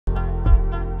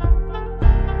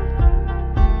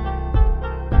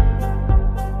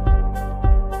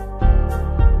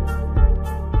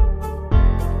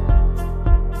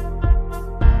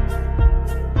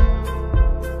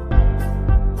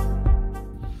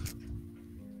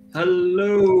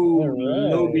Hello, right.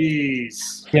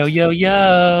 Lobies. Yo, yo,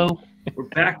 yo. We're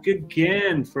back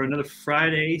again for another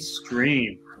Friday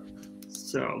stream.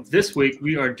 So this week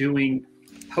we are doing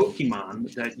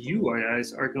Pokemon that you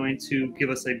guys are going to give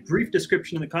us a brief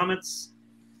description in the comments,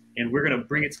 and we're going to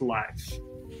bring it to life.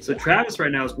 So Travis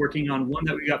right now is working on one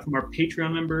that we got from our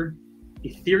Patreon member,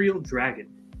 Ethereal Dragon.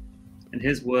 And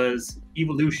his was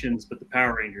Evolutions, but the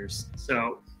Power Rangers.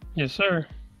 So Yes, sir.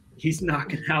 he's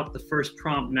knocking out the first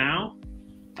prompt now.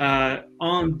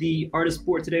 On the artist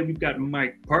board today, we've got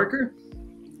Mike Parker.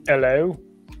 Hello.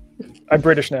 I'm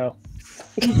British now.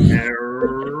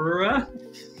 Sarah.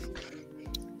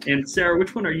 And Sarah,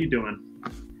 which one are you doing?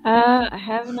 I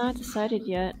have not decided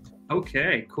yet.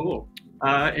 Okay, cool.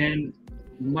 And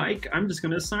Mike, I'm just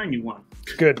going to assign you one.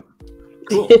 Good.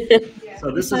 Cool.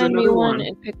 So this is Assign me another one one.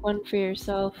 and pick one for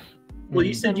yourself. Well,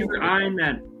 you said you were eyeing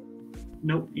that.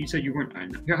 Nope, you said you weren't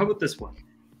eyeing that. Here, how about this one?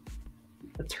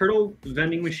 A turtle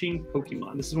vending machine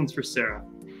Pokemon. This one's for Sarah.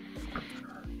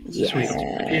 Yes.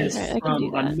 Is I can from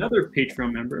do that. another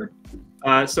Patreon member.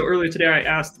 So earlier today, I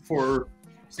asked for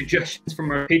suggestions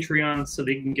from our Patreon so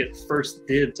they can get first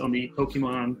dibs on the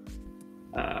Pokemon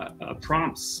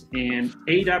prompts. And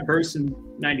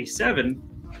A.Burson97,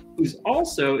 who's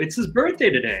also, it's his birthday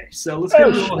today. So let's give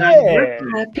him a little happy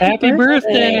birthday. Happy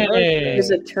birthday! There's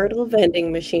a turtle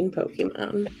vending machine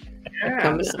Pokemon. Yeah,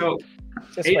 Coming up. so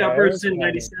Just what I was wanting.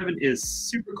 A.Burson97 is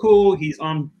super cool. He's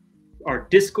on our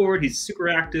Discord. He's super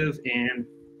active, and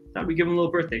thought we'd give him a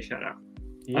little birthday shout out.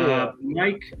 Yeah.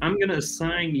 Mike, I'm going to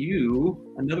assign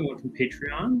you another one from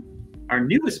Patreon. Our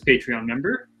newest Patreon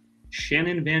member,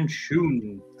 Shannon Van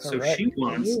Schoen. So All right. she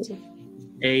wants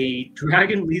a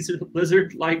dragon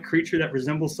lizard-like creature that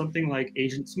resembles something like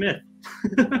Agent Smith.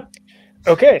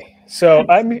 Okay. So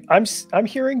I'm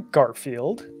hearing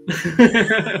Garfield.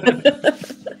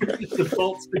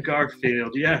 Defaults to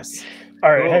Garfield, yes.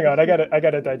 All right, Cool. hang on. I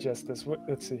gotta digest this.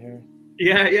 Let's see here.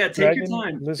 Yeah, take Dragon your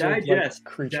time. lizard-like Digest,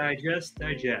 creature.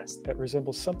 digest. That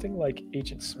resembles something like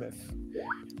Agent Smith.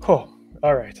 Oh,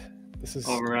 all right. This is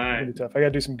All right. really tough. I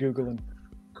gotta do some Googling.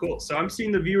 Cool. So I'm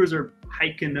seeing the viewers are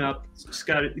hiking up. Just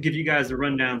got to give you guys a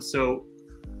rundown. So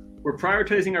we're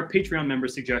prioritizing our Patreon member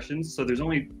suggestions. So there's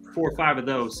only 4 or 5 of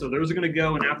those. So those are going to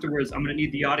go. And afterwards, I'm going to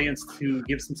need the audience to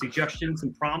give some suggestions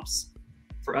and prompts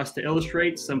for us to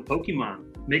illustrate some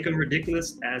Pokemon. Make them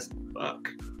ridiculous as fuck.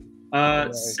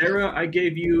 Right. Sarah, I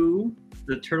gave you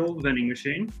the turtle vending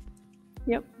machine.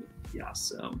 Yep.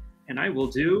 Yes. And I will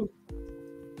do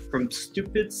from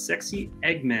Stupid Sexy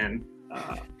Eggman.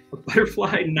 A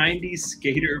butterfly 90s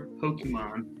skater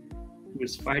Pokemon who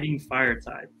is fighting fire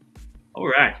type. All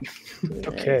right.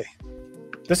 Okay.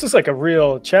 This is like a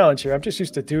real challenge here. I'm just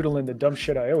used to doodling the dumb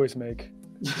shit I always make.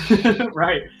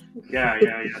 Right. Yeah.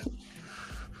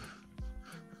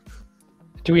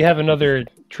 Do we have another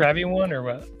Travi one or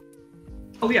what?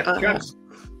 Oh, yeah. Travis.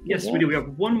 Yes, yeah. we do. We have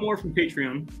one more from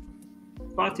Patreon.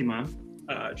 Fatima.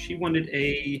 She wanted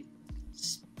the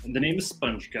name is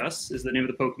Sponge Gus, is the name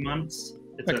of the Pokemon. It's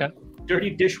Okay. a dirty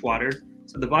dishwater.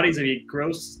 So the body's a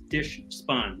gross dish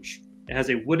sponge. It has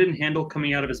a wooden handle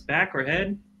coming out of its back or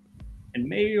head, and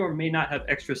may or may not have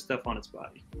extra stuff on its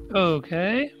body.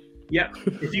 Okay. Yeah,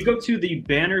 if you go to the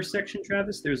banner section,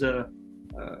 Travis, there's the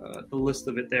list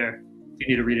of it there. If you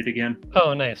need to read it again.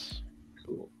 Oh, nice.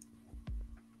 Cool.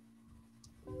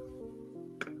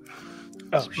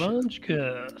 Oh, shit. Sponge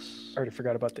Cuss. I already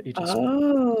forgot about the Agent Smith.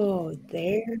 Oh,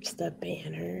 there's the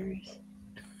banners.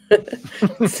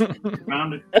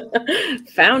 Found it.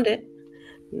 Found it.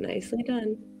 Nicely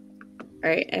done. All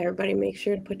right, everybody, make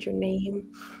sure to put your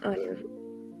name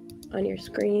on your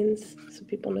screens so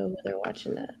people know who they're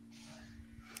watching that.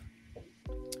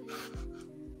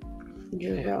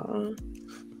 Draw.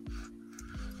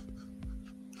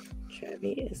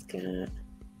 Trevi is gonna.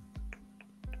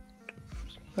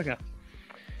 Okay.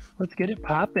 Let's get it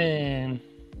popping.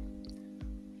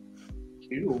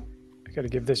 Cool. I gotta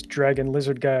give this dragon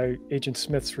lizard guy Agent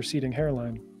Smith's receding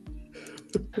hairline.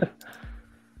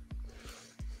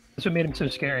 That's what made him so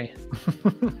scary.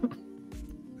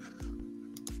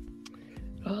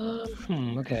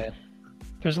 Okay.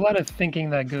 There's a lot of thinking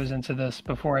that goes into this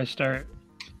before I start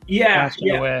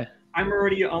asking away. I'm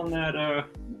already on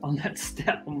that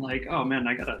step. I'm like, oh man,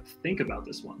 I gotta think about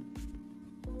this one.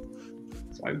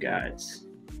 So I've got.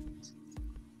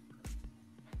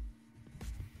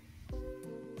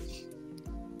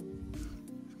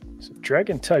 So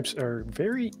dragon types are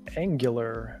very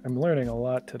angular. I'm learning a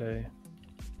lot today.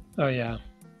 Oh, yeah.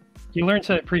 You learn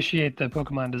to appreciate the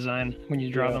Pokemon design when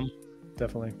you draw Yeah. them.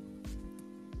 Definitely.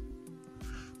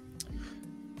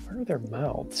 Where are their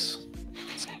mouths?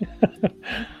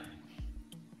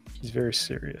 He's very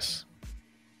serious.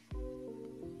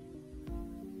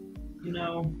 You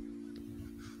know,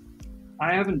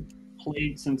 I haven't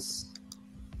played since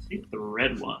I think the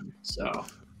red one, so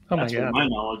Oh my that's where god. my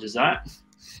knowledge is at.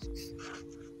 I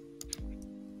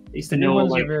used The to new know,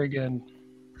 ones like, are very good.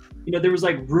 you know, there was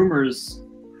like rumors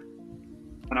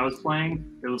when I was playing.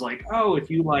 It was like, oh, if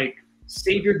you like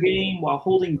save your game while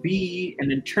holding B and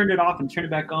then turn it off and turn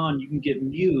it back on, you can get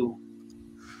Mew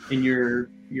in your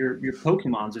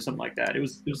Pokemons or something like that. It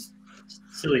was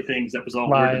silly things that was all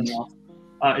worded Lies. off.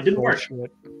 It didn't work.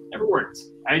 Bullshit. Never worked.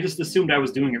 I just assumed I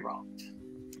was doing it wrong.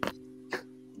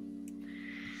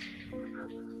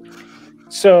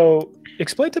 So,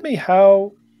 explain to me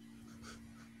how,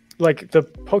 like, the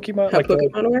Pokemon, How like,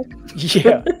 Pokemon work?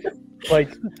 yeah,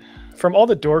 like, from all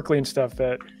the Dorkly stuff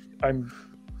that I'm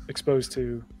exposed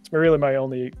to, it's really my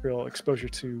only real exposure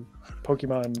to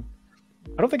Pokemon.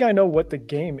 I don't think I know what the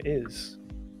game is.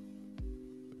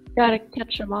 Gotta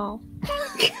catch them all.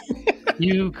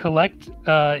 You collect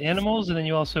animals, and then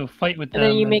you also fight with them.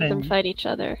 And then you make and them fight each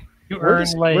other. You Where earn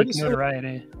does- where like does it-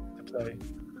 notoriety. Play.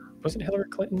 Wasn't Hillary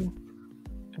Clinton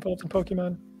involved in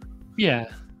Pokemon? Yeah,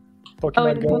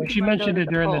 Pokemon in Go? Pokemon she mentioned Go it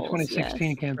during the polls, 2016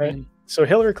 yes. campaign. So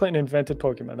Hillary Clinton invented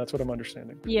Pokemon. That's what I'm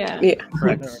understanding. Yeah. Yeah,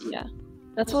 Right. Yeah.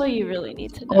 That's all you really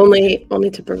need to know. only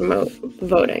to promote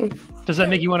voting. Does that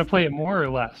make you want to play it more or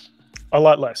less? A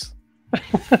lot less.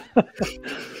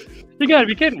 You gotta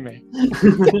be kidding me.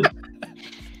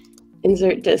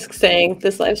 Insert disc saying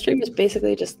this live stream is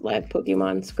basically just live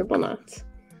Pokemon Scribblenauts,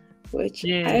 which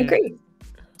Yeah. I agree.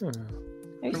 Hmm.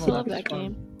 I used Come to on, love it's that fun.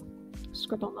 game.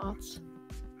 Scribble knots.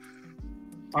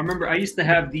 I remember I used to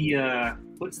have the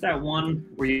what's that one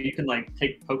where you can like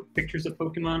take pictures of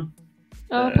Pokemon?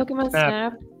 Oh, Pokemon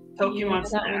Snap. Snap. Pokemon Yeah, that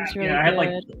Snap. one's really Yeah,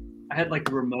 good. I had like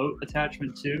the remote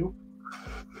attachment too.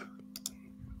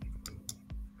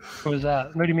 What was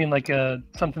that? What do you mean, like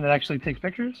something that actually takes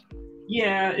pictures?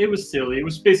 Yeah, it was silly. It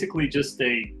was basically just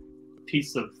a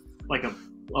piece of like a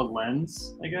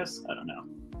lens, I guess. I don't know.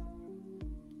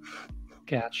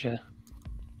 Gotcha. It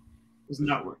was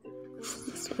not worth it.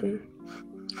 This one.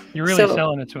 You're really So-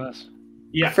 selling it to us.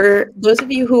 Yeah. For those of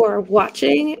you who are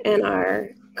watching and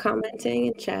are commenting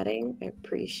and chatting, I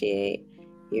appreciate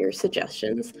your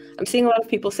suggestions. I'm seeing a lot of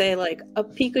people say like a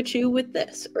Pikachu with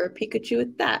this or a Pikachu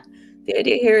with that. The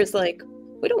idea here is like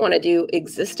we don't want to do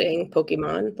existing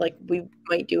Pokemon. Like we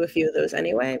might do a few of those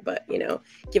anyway, but you know,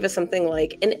 give us something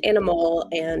like an animal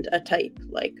and a type.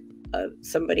 Like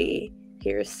somebody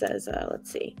here says,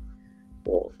 let's see,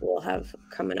 we'll have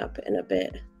coming up in a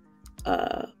bit.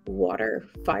 Water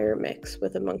fire mix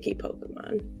with a monkey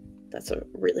Pokemon. That's a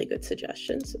really good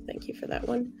suggestion, so thank you for that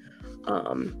one.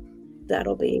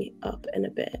 That'll be up in a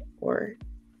bit, or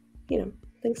you know,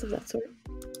 things of that sort.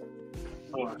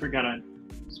 Oh, I forgot I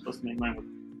was supposed to make mine with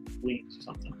links or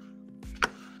something.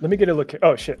 Let me get a look.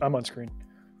 Oh shit, I'm on screen.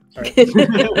 All right. Ooh,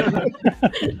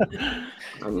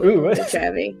 what?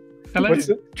 Travi. I like What's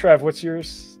it. it? Trav, what's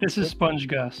yours? This is Sponge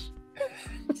Gus.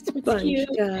 Sponge cute.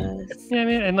 Gus. Yeah,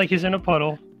 man, and like he's in a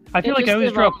puddle. I feel It like I just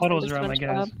always draw evolves puddles into around my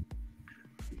guys.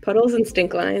 SpongeBob. Puddles and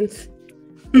stink lines.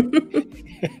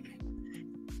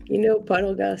 You know,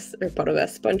 Puddle Gus or Puddle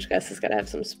Gus, Sponge Gus has got to have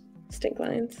some stink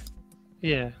lines.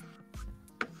 Yeah,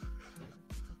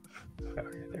 Okay,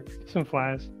 there we go. some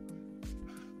flies.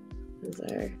 This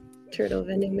is our turtle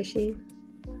vending machine.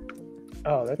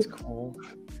 Oh, that's cool.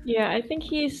 Yeah, I think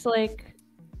he's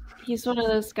one of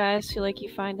those guys who like you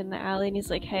find in the alley and he's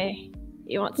like, hey,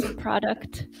 you want some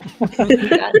product? I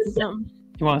got some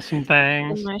You want some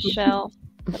things? in my shelf,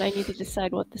 but I need to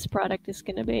decide what this product is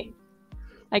gonna be.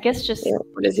 I guess just Yeah,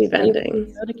 what is he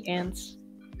vending? soda cans.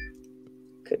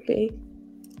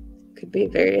 Could be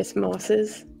various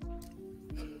mosses.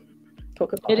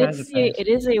 Pokeball. It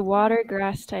is a water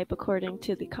grass type according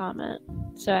to the comment.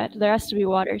 So there has to be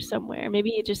water somewhere. Maybe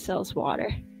he just sells water,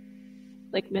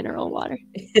 like mineral water.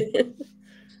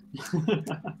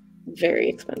 Very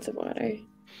expensive water.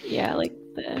 Yeah, like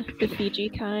the Fiji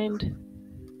kind.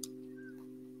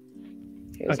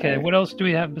 Here's Okay, our- what else do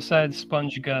we have besides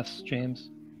Sponge Gus, James?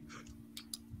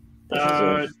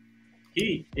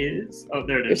 He is. Oh,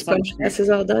 there it Your is. Sponge Gus is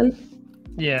all done.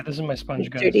 Yeah, this is my Sponge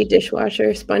Gus. Dirty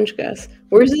dishwasher Sponge Gus.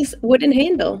 Where's this wooden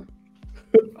handle?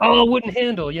 Oh, wooden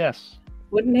handle, yes.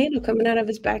 Wooden handle coming out of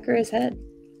his back or his head.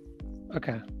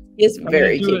 Okay. He is I'm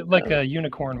very gonna do cute. it like though. a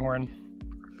unicorn horn.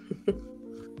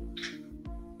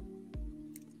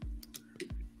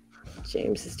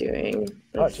 James is doing.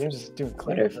 Oh, this James is doing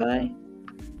clear. butterfly.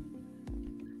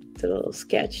 It's a little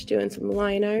sketch doing some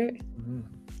line art. Mhm.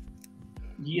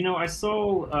 You know, I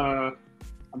saw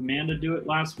Amanda do it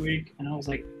last week, and I was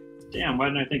like, damn, why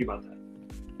didn't I think about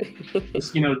that?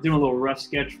 Just, doing a little rough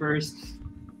sketch first.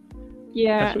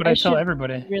 Yeah, That's what I tell should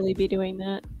everybody. really be doing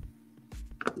that.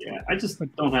 Yeah, I just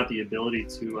don't have the ability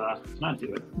to not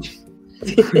do it.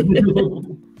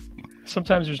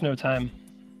 Sometimes there's no time.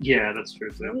 Yeah, that's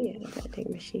true Oh too. yeah,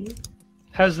 editing machine.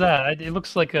 How's that? It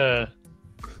looks like I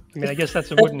guess that's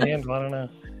a wooden handle. I don't know.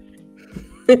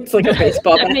 It's like a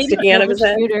baseball bat Maybe sticking out of his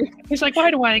head. shooter. He's like,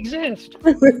 why do I exist?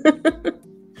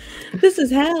 This is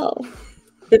hell.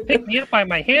 Pick me up by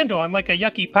my handle. I'm like a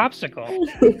yucky popsicle.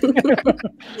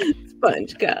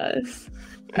 Sponge Gus.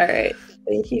 All right.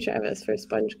 Thank you, Travis, for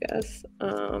Sponge Gus.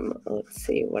 Let's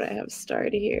see what I have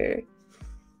started here.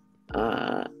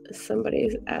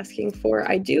 Somebody's asking for.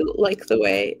 I do like the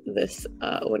way this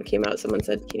one came out. Someone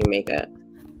said, "Can you make a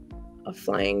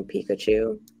flying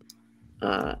Pikachu,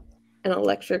 an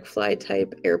electric fly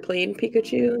type airplane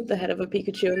Pikachu? The head of a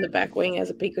Pikachu and the back wing has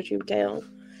a Pikachu tail."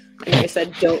 And I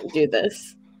said, "Don't do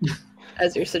this."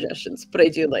 As your suggestions, but I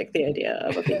do like the idea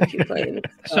of a Pikachu plane.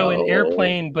 So an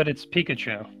airplane, but it's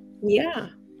Pikachu. Yeah,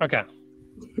 Okay.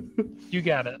 You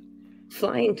got it.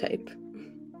 flying type.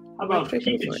 How about Electric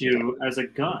and Pikachu as a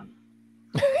gun?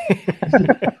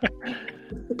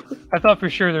 I thought for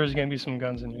sure there was going to be some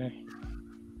guns in here.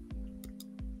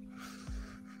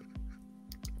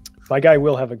 My guy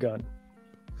will have a gun.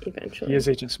 Eventually. He is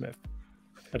Agent Smith.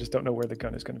 I just don't know where the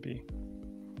gun is going to be.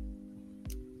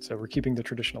 So we're keeping the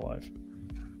tradition alive.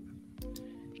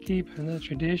 Keeping the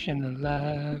tradition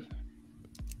alive.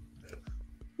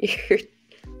 Your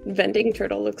vending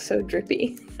turtle looks so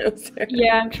drippy.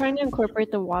 Yeah, I'm trying to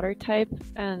incorporate the water type,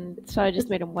 and so I just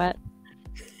made him wet.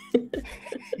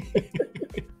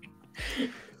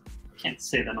 Can't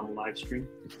say that on a live stream.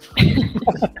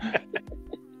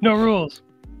 No rules.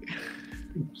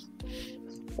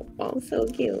 Oh, so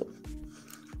cute.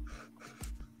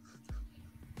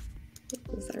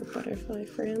 This is our butterfly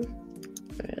friend.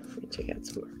 Alright, let me check out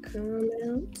some more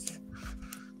comments.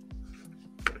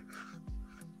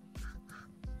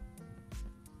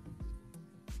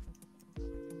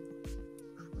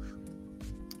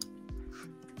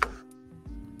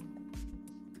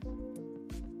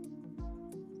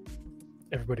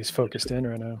 Everybody's focused in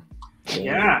right now.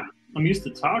 Yeah, I'm used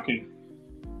to talking.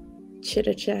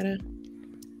 Chitta chatta.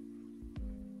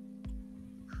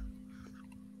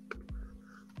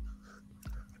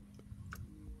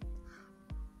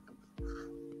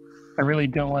 I really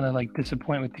don't want to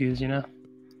disappoint with these,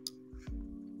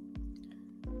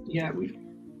 Yeah, we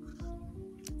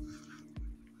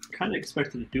kind of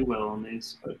expected to do well on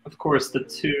these, but of course the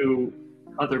two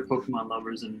other Pokemon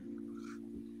lovers and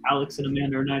Alex and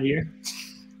Amanda are not here.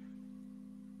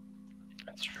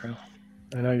 That's true.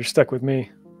 I know you're stuck with me.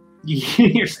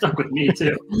 You're stuck with me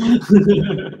too.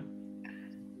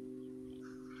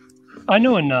 I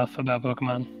know enough about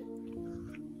Pokemon.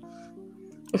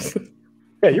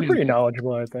 Yeah, you're pretty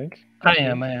knowledgeable, I think. I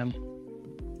am.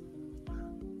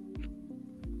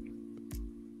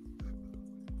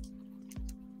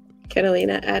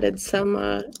 Catalina added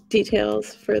some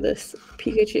details for this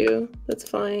Pikachu that's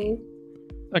flying.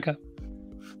 Okay.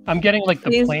 I'm getting the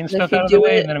Please, plain if stuff you out of the do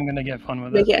way, it, and then I'm going to get fun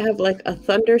with Make it. it have a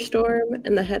thunderstorm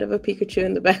and the head of a Pikachu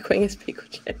and the back wing is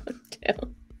Pikachu tail.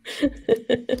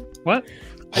 What?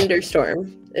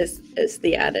 Thunderstorm is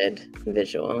the added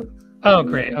visual. Oh,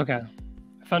 great. Okay.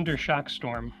 Thunder Shock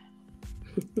Storm.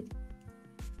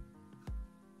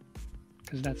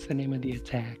 Because that's the name of the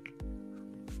attack.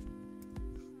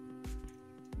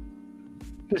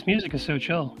 This music is so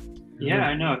chill. Yeah,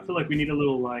 I know. I feel like we need a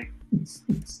little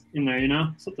in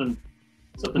there, something.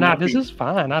 Nah, upbeat. this is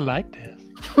fine. I like this.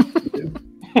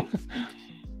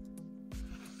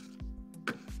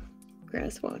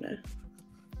 Grasswater.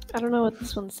 I don't know what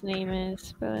this one's name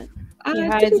is, but I he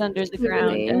didn't hides under the see the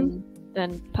ground name. and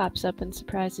then pops up and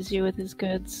surprises you with his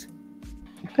goods.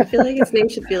 I feel like his name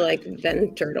should be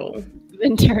Venturtle.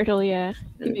 And turtle, yeah.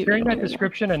 Hearing that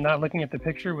description and not looking at the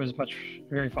picture was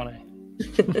very funny.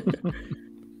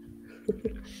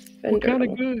 What kind of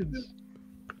Venturtle. goods?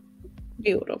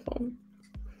 Beautiful.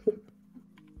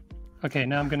 Okay,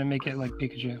 now I'm going to make it like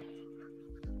Pikachu.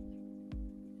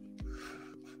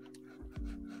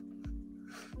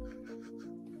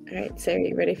 All right, Sarah,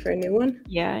 you ready for a new one?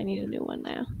 Yeah, I need a new one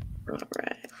now. All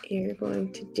right, you're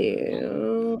going to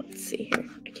do, let's see here.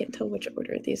 I can't tell which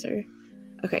order these are.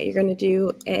 Okay, you're going to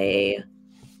do a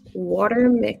water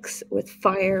mix with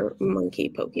fire monkey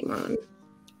Pokemon.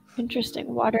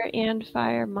 Interesting. Water and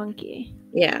fire monkey.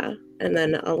 Yeah, and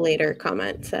then a later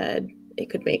comment said it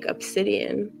could make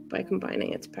obsidian by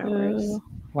combining its powers. Ooh,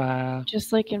 Wow.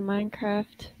 just like in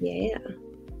Minecraft. Yeah.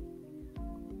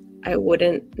 I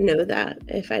wouldn't know that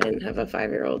if I didn't have a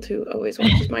 5-year-old who always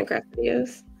watches Minecraft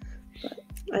videos.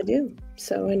 I do.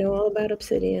 So I know all about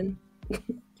obsidian.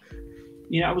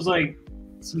 Yeah, I was like,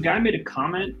 some guy made a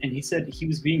comment and he said he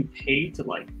was being paid to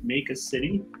like make a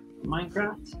city in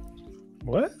Minecraft.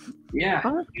 What? Yeah,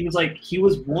 Huh? he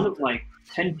was one of like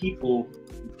 10 people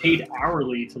paid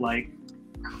hourly to like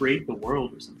create the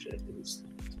world or some shit. It was,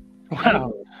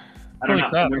 Wow. I don't Holy know.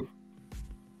 crap.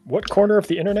 What corner of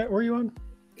the internet were you on?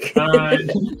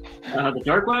 The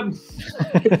dark web.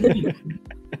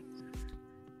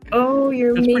 Oh,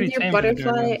 you That's made pretty your tame for the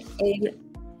butterfly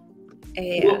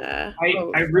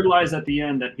I realized at the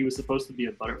end that he was supposed to be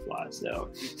a butterfly.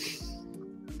 So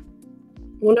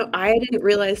Well, no, I didn't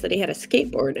realize that he had a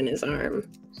skateboard in his arm.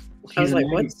 I was like,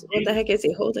 what the heck is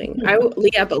he holding?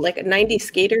 Yeah, but like a 90s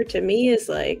skater to me is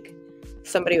like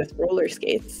somebody with roller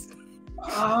skates.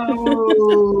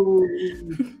 Oh,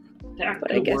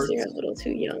 But I guess you're a little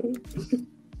too young.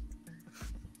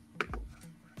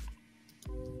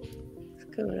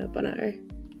 Going up on our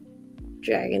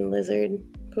dragon lizard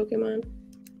Pokemon.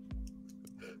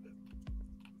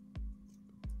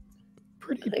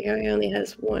 Pretty. Like how he only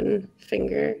has one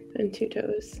finger and 2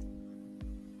 toes.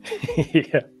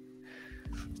 Yeah.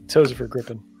 Toes are for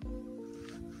gripping.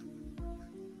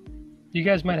 You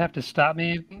guys might have to stop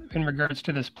me in regards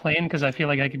to this plane because I feel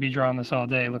like I could be drawing this all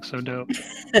day. It looks so dope.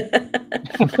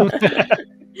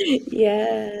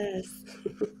 Yes.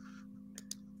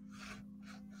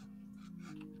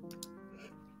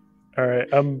 All right,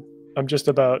 I'm just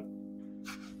about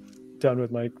done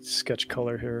with my sketch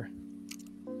color here.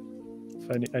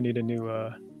 If I need a new.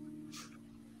 All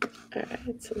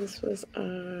right, so this was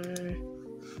our.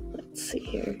 Let's see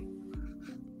here.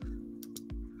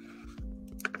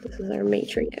 This is our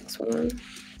Matrix one.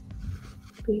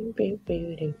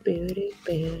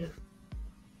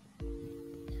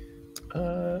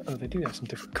 Oh, they do have some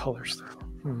different colors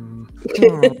though.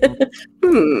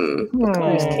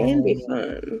 Colors can be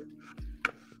fun.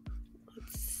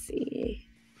 Let's see.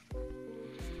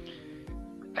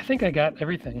 I think I got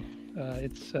everything.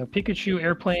 It's a Pikachu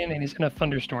airplane, and he's in a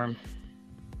thunderstorm.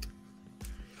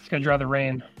 He's gonna draw the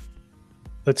rain.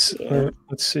 Let's see it.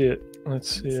 Let's see it.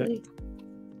 See.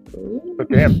 Ooh, But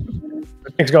damn,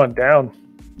 that thing's going down.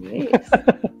 nice.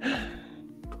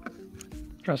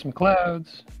 Draw some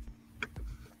clouds.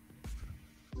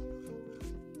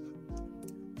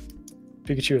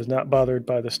 Pikachu is not bothered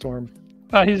by the storm.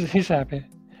 Oh, he's happy. Is he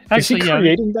Actually, yeah.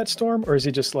 creating that storm, or is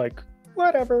he just like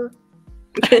whatever?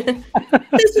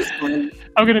 This is fun.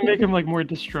 I'm gonna make him like more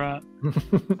distraught.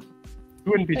 He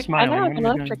wouldn't be Like, I smiling. know I'm when an he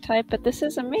was electric type, but this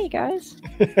isn't me, guys.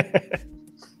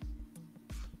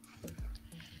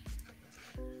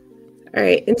 All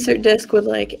right, insert disc with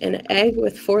like an egg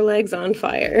with 4 legs on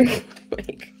fire.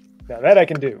 Like, Now that I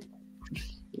can do.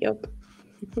 yep.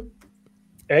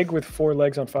 Egg with 4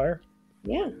 legs on fire.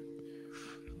 Yeah.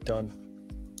 Done.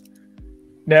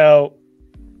 Now,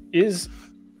 is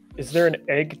there an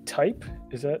egg type?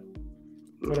 Is that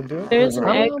what I'm doing? There's an Or-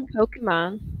 egg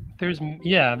Pokemon. There's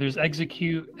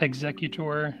Executor.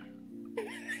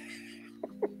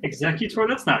 Executor?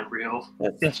 That's not real.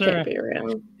 That Yes, can't sir. be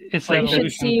real. It's You like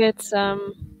should see its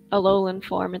Alolan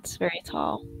form. It's very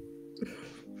tall.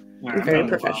 All right, Very I'm gonna move on.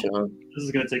 professional. This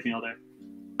is gonna take me all day.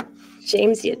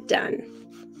 James, you're done.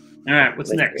 All right, what's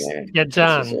with next? Yeah, this is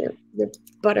John. your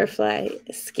butterfly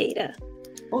skater.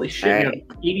 Holy shit! All We right.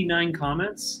 have 89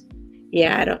 comments.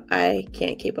 Yeah, I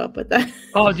can't keep up with that.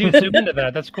 Oh, dude, zoom into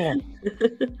that. That's cool.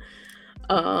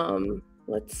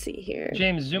 Let's see here.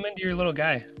 James, zoom into your little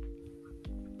guy.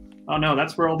 Oh no,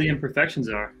 that's where all the imperfections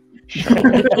are.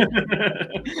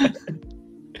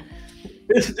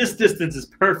 This distance is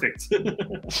perfect. All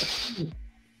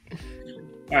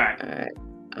right.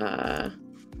 All right.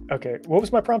 Okay, what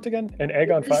was my prompt again? An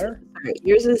egg on fire? All right,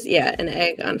 yours is an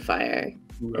egg on fire.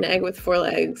 An egg with 4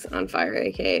 legs on fire,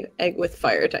 aka egg with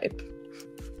fire type.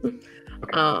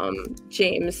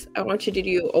 James, I want you to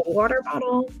do a water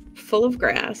bottle full of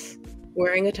grass,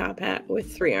 wearing a top hat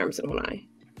with 3 arms and 1 eye.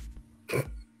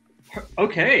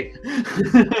 Okay.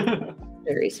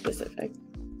 Very specific.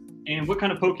 And what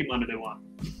kind of Pokemon do they want?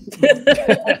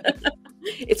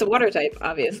 It's a water type,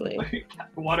 obviously.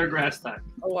 Water grass type.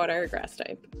 A water grass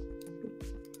type.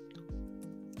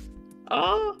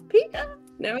 Oh, Pika!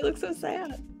 Now he looks so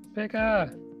sad.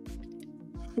 Pika.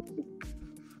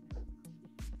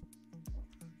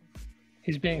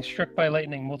 He's being struck by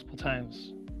lightning multiple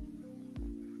times.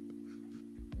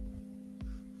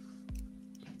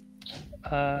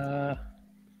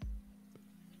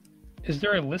 Is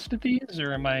there a list of these,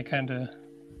 or am I kind of?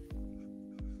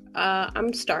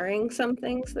 I'm starring some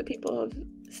things that people have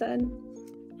said.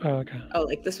 Oh, okay. Oh,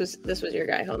 like this was your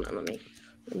guy. Hold on, let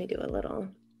me do a little.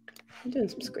 I'm doing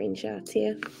some screenshots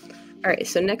here. All right,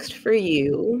 so next for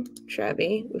you,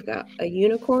 Trevi, we've got a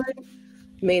unicorn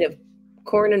made of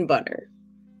corn and butter.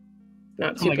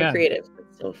 Not Oh my super God. creative, but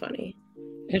still funny.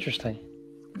 Interesting.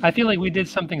 I feel like we did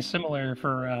something similar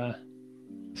for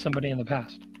somebody in the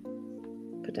past.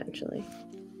 Potentially.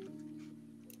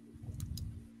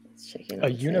 Let's check in A on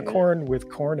Sarah. unicorn with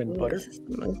corn and Ooh, butter? this is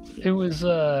the monkey. It was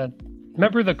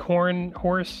remember the corn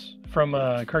horse from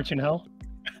Cartoon Hell?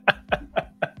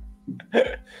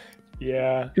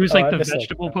 Yeah. It was Oh, like I the miss that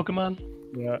vegetable guy. Pokemon,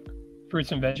 Yeah.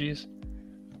 fruits and veggies.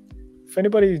 If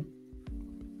anybody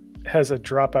has a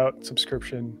dropout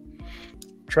subscription,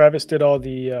 Travis did all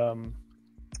the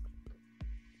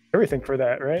everything for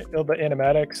that, right? All the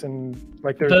animatics and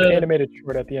like there's the animated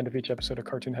short at the end of each episode of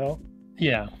Cartoon Hell.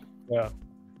 Yeah. Yeah.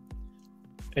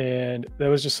 And that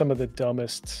was just some of the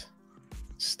dumbest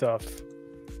stuff.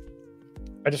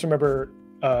 I just remember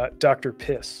Dr.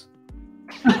 Piss.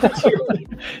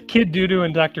 Kid Doodoo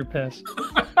and Dr. Piss.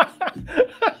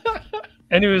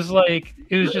 And it was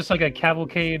just like a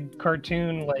cavalcade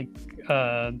cartoon, like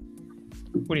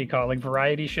what do you call it? Like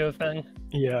variety show thing.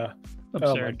 Yeah.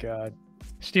 Absurd. Oh my god.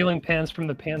 Stealing pants from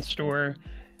the pants store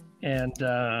and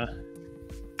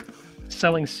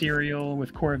selling cereal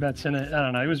with Corvettes in it. I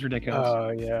don't know. It was ridiculous. Oh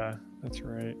yeah, that's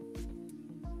right.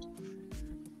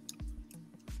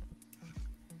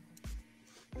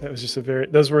 That was just a very.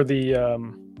 Those were the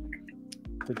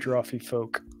Drawfee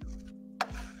folk.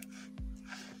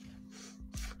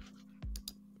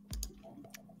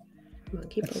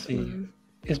 Monkey Let's see. Pokemon.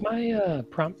 Is my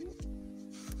prompt?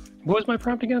 What was my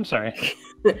prompt again? I'm sorry.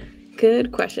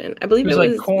 Good question. I believe It was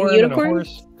like corn a and a unicorn.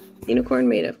 horse Unicorn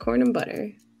made of corn and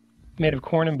butter. made of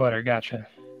corn and butter. Gotcha.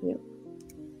 Yep.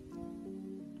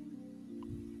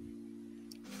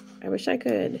 I wish I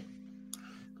could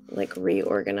like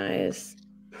reorganize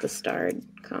the starred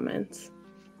comments.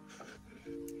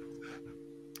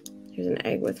 Here's an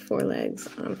egg with 4 legs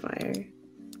on fire.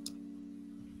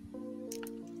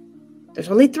 There's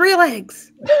only 3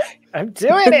 legs. I'm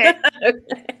doing it.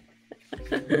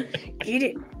 Eat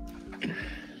it.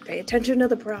 Pay attention to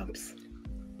the prompts.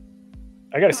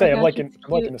 I gotta say, Oh I'm my gosh, liking it's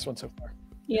I'm liking cute. this one so far.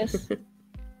 Yes.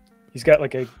 He's got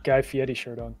like a Guy Fieri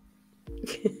shirt on.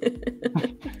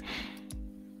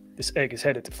 This egg is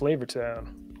headed to Flavor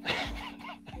Town.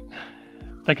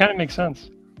 That kind of makes sense.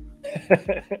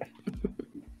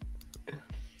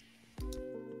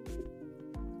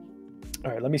 All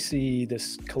right, let me see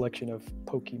this collection of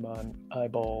Pokemon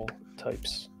eyeball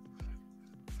types.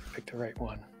 Pick the right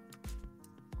one.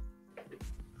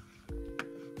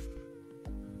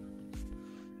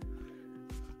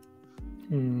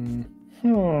 Hmm.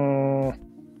 Oh,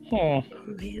 Oh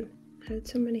man, I had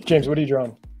so many. James, what are you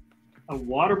drawing? A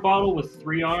water bottle with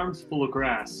 3 arms full of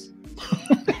grass.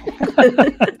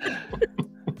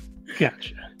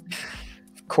 gotcha.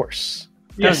 Of course.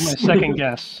 That was my second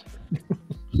guess.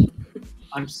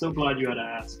 I'm so glad you had to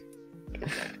ask.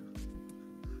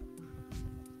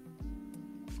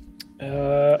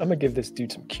 I'm gonna give this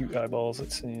dude some cute eyeballs.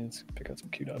 Let's see. Let's pick out some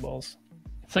cute eyeballs.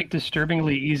 It's like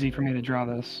disturbingly easy for me to draw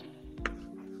this.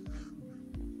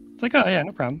 It's like, oh yeah,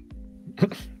 no problem.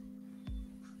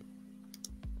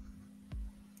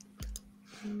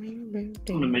 I'm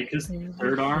gonna make his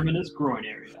 3rd arm in his groin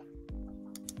area.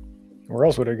 Where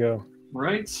else would I go?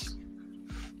 Right?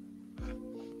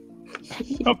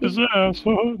 Up his ass.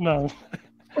 Oh, no.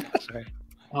 Sorry.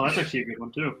 Oh, that's actually a good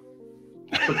one too.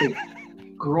 But the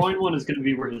groin one is gonna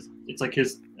be where it's like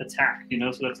his attack, you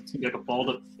know? So it's gonna be like a balled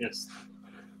up fist.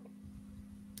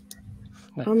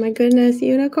 Oh my goodness,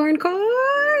 unicorn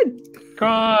card!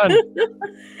 God.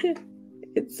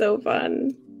 It's so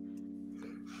fun.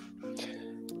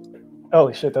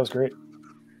 Holy shit, that was great.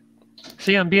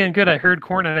 See, I'm being good. I heard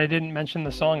corn and I didn't mention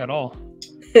the song at all.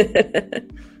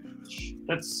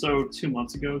 That's so 2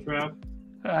 months ago, Trav.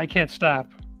 I can't stop.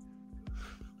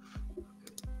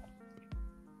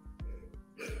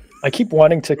 I keep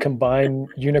wanting to combine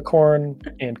unicorn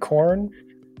and corn,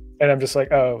 and I'm just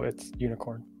like, oh, it's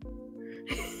unicorn.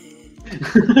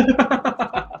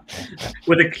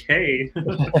 With a K.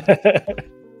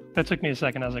 That took me a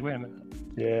second. I was like, wait a minute.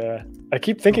 Yeah. I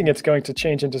keep thinking it's going to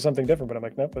change into something different, but I'm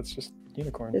like, nope, it's just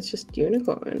unicorn. It's just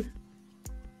unicorn.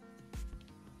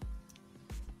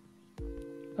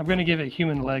 I'm going to give it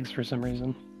human legs for some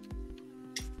reason.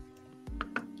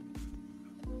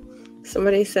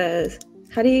 Somebody says,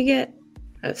 how do you get,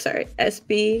 oh, sorry,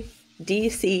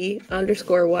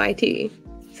 SBDC_YT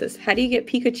says, how do you get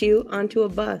Pikachu onto a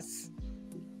bus?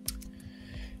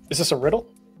 Is this a riddle?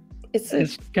 It's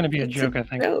It's going to be a joke, I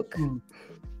think. joke.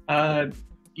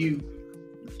 You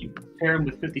pair him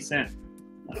with 50 Cent.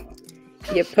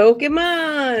 You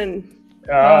Pokemon.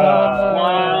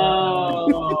 Wow.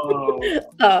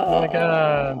 Oh my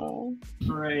God.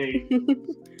 Great.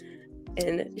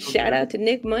 And shout out to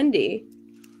Nick Mundy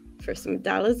for some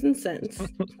dollars and cents.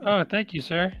 Oh, thank you,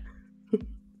 sir.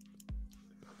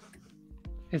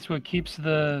 It's what keeps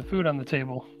the food on the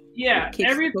table. Yeah,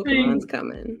 Keeps everything. Pokemon's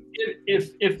coming.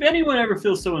 If anyone ever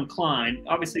feels so inclined,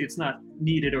 obviously it's not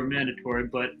needed or mandatory,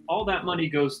 but all that money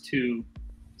goes to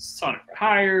Sonic for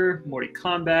Hire, Morty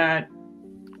Kombat,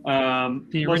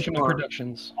 The most original of our-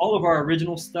 productions. all of our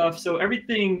original stuff. So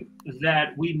everything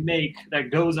that we make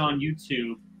that goes on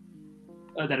YouTube,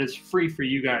 that is free for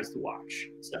you guys to watch.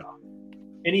 So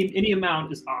any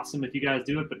amount is awesome if you guys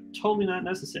do it, but totally not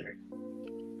necessary.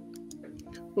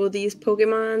 Will these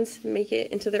Pokemons make it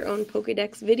into their own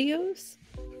Pokedex videos?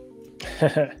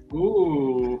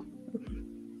 Ooh.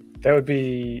 That'd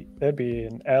be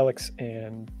an Alex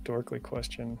and Dorkley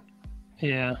question.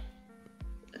 Yeah.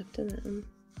 Up to them.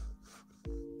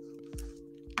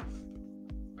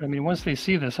 But I mean, once they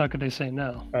see this, how could they say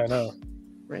no? I know.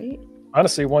 Right?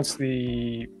 Honestly, once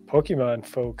the Pokemon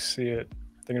folks see it,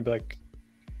 they're gonna be like,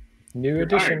 "New You're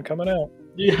edition hired." coming out."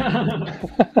 Yeah.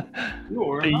 The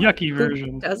You're yucky Who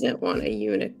version. doesn't want a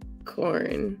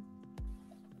unicorn?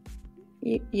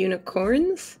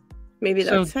 Unicorns? Maybe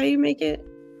So- that's how you make it?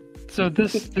 So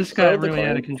this Throw got the really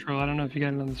out of coin. control. I don't know if you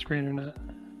got it on the screen or not.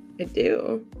 I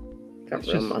do. Got It's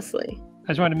real just- muscly. I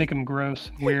just wanted to make him gross,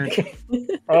 and weird.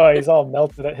 Oh, he's all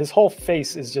melted. His whole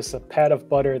face is just a pat of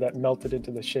butter that melted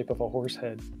into the shape of a horse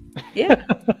head. Yeah.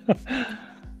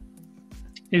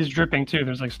 He's dripping too.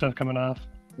 There's like stuff coming off.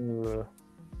 Ugh.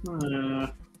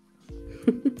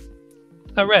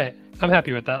 All right, I'm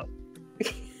happy with that.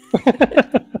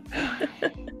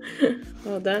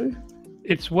 Well done.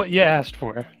 It's what you asked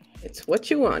for. It's what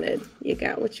you wanted. You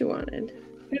got what you wanted.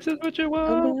 This is what you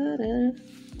want.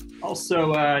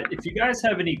 Also, if you guys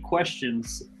have any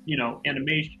questions,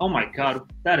 animation. Oh my God,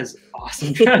 that is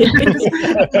awesome.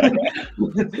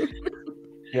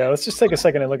 Yeah, let's just take a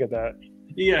second and look at that.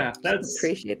 Yeah, that's.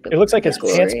 Appreciate the It looks like his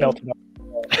glory. pants melted off.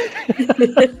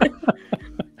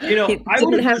 He I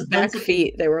would didn't have just back done some-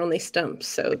 feet. They were only stumps,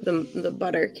 so the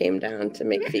butter came down to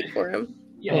make feet for him.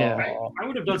 Yeah, Aw. I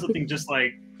would have done something just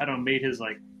like I don't know, made his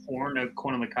like horn a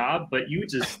corn on the cob, but you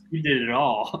did it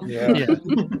all. Yeah. Yeah.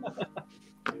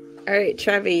 All right,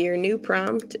 Travi, your new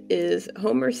prompt is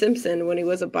Homer Simpson when he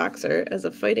was a boxer as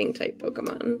a fighting type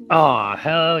Pokemon. Oh,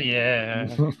 hell yeah.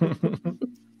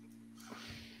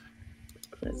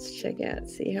 Let's check out,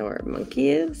 see how our monkey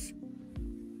is.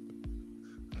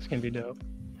 It's going to be dope.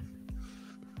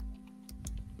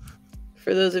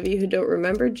 For those of you who don't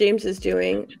remember, James is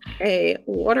doing a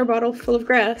water bottle full of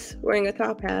grass, wearing a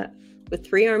top hat with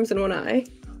 3 arms and 1 eye.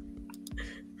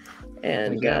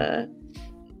 And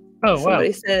Oh, wow.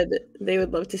 somebody said they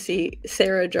would love to see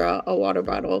Sarah draw a water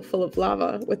bottle full of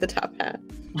lava with a top hat.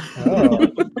 Oh.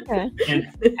 Okay. And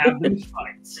have them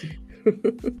fight.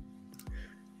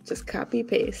 Just copy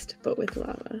paste, but with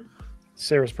lava.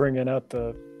 Sarah's bringing out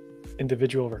the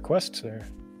individual requests there.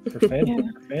 For fans, Yeah.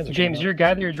 fans are James, coming your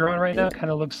guy that you're drawing right now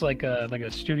kind of looks like a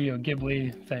Studio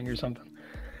Ghibli thing or something.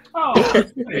 Oh,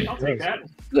 okay, I'll take that.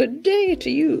 Good day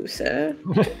to you, sir.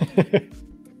 out.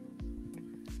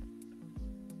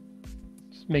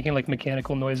 It's making like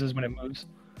mechanical noises when it moves.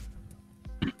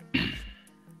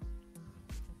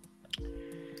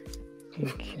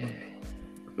 Okay.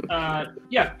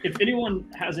 Yeah, if anyone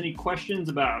has any questions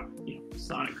about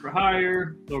Sonic for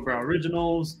Hire, Lowbrow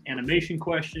Originals, animation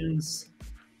questions,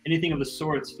 anything of the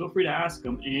sorts, feel free to ask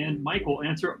them, and Mike will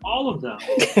answer all of them.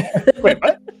 Wait,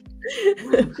 what?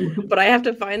 But I have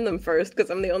to find them first because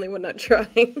I'm the only one not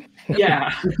trying.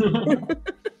 Yeah.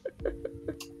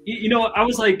 I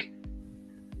was like,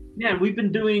 man, we've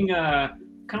been doing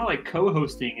kind of like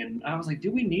co-hosting, and I was like, do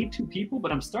we need 2 people?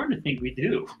 But I'm starting to think we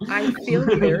do. I feel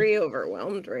very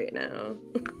overwhelmed right now,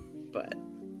 but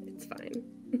it's fine.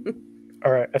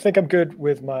 All right, I think I'm good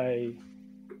with my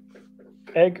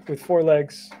egg with 4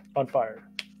 legs on fire,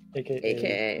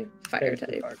 AKA fire egg with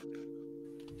type. fire.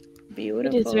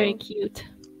 Beautiful. It is very cute.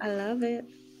 I love it.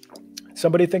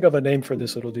 Somebody think of a name for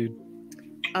this little dude.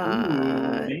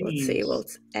 Let's see. Well,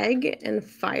 it's egg and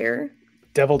fire.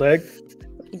 Deviled egg.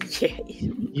 Yeah.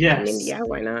 Yes. I mean, yeah,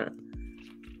 why not?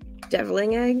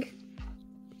 Deviling egg.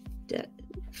 Fire.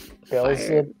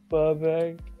 Beelzebub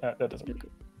egg. That doesn't.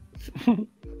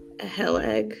 A hell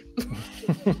egg.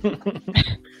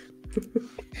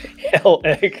 Hell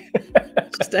egg.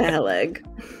 Just a hell egg.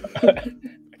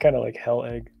 Kind of like hell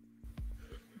egg.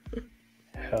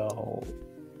 Hell.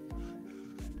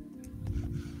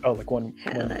 Oh, like one.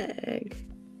 Hell egg.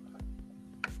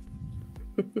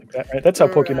 Like that, right? That's how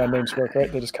Pokemon names work,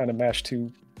 right? They just kind of mash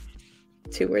 2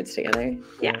 2 words together?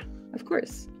 Yeah, of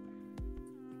course.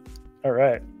 All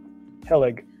right.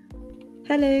 Helig.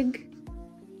 Helig.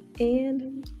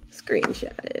 And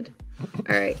screenshotted.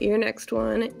 All right, your next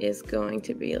one is going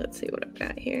to be, let's see what I've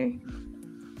got here.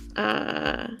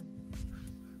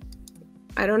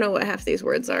 I don't know what half these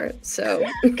words are, so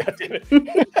God damn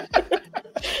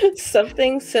it.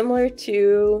 something similar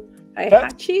to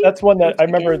Aihachi. That's one that I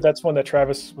remember. That's one that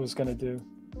Travis was gonna do.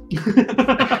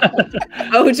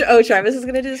 Oh, Travis is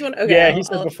gonna do this one. Okay, Yeah, he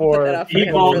said before. put that off for He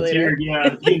him for volunteered, later.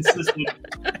 yeah. He insisted.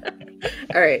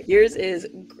 All right, yours is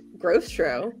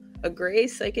Grostro, a gray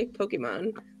psychic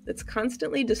Pokemon that's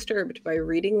constantly disturbed by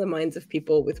reading the minds of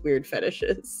people with weird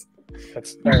fetishes.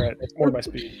 That's all right. That's more my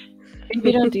speed.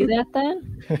 Maybe don't do that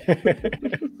then.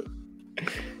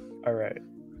 All right.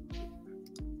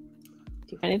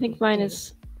 I think mine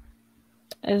is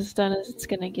as done as it's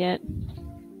gonna get.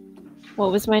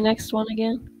 What was my next one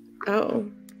again? Oh,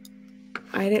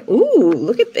 I didn't. Ooh,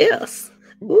 look at this.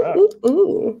 Ooh, Wow. ooh,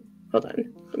 ooh. Hold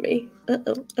on. Let me.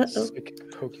 Uh-oh. Psychic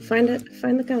Pokemon.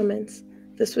 Find the comments.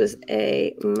 This was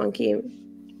a monkey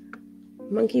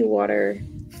water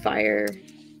fire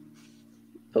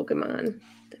Pokemon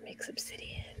that makes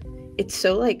obsidian. It's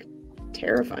so like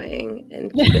terrifying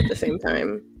and cute at the same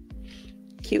time.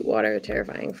 Cute water,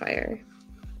 terrifying fire.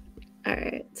 All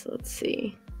right, so let's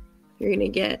see. You're gonna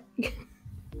get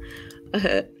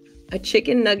a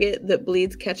chicken nugget that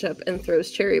bleeds ketchup and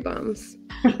throws cherry bombs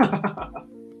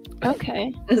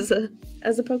Okay. as a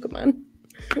Pokemon.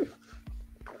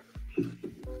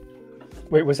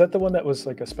 Wait, was that the one that was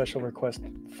like a special request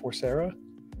for Sarah?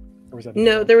 Or was that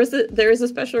No, there was a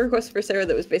special request for Sarah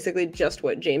that was basically just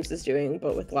what James is doing,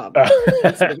 but with lava.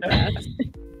 Instead of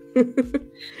that.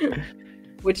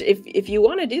 Which, if you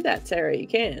want to do that, Sarah, you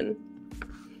can.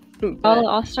 But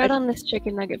I'll start on this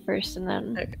chicken nugget first, and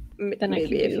then then I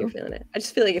maybe can if do- you're feeling it. I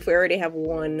just feel like if we already have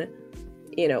one,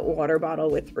 water bottle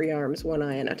with 3 arms, 1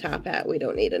 eye, and a top hat, we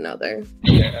don't need another.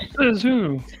 Says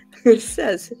who?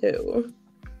 Says who?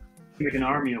 Make an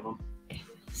army of them.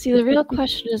 See, the real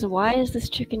question is, why is this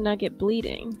chicken nugget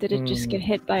bleeding? Did it just Mm. get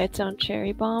hit by its own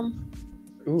cherry bomb?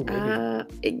 Ooh, maybe.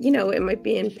 It might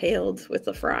be impaled with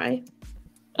a fry.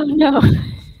 Oh no!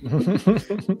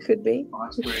 Could be. Oh,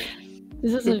 that's great.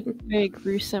 This is a very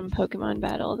gruesome Pokemon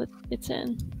battle that it's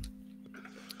in.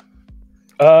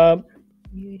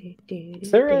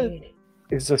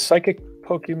 Is a psychic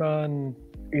Pokemon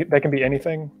that can be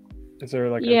anything? Is there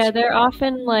like Yeah, they're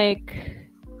often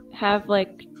have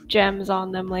gems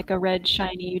on them, like a red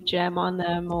shiny gem on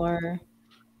them, or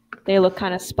they look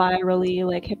kind of spirally,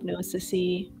 like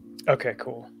hypnosis-y. Okay,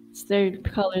 cool. Mm-hmm. Their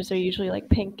colors are usually like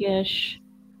pinkish.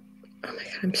 Oh my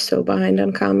god, I'm so behind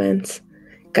on comments.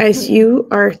 Guys, you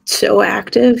are so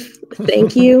active.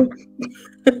 Thank you.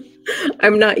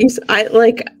 I'm not used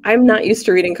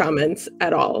to reading comments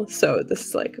at all. So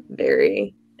this is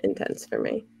very intense for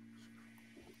me.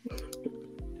 I'm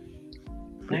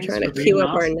Thanks trying to for being queue up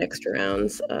our awesome. next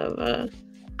rounds of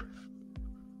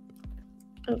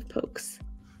pokes.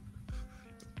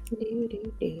 Do,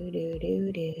 do, do, do,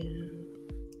 do, do.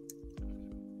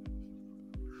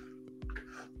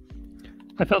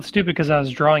 I felt stupid because I was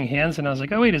drawing hands and I was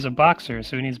like, oh wait, he's a boxer,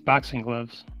 so he needs boxing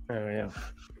gloves. Oh yeah.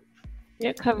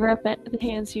 Yeah, cover up the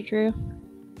hands you drew.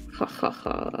 Ha ha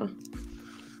ha.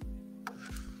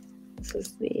 This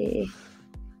is the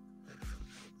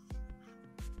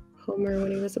Homer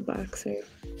when he was a boxer.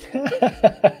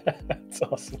 That's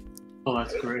awesome. Oh,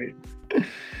 that's great.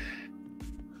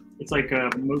 It's like a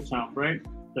Mochomp, right?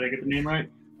 Did I get the name right?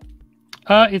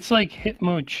 It's like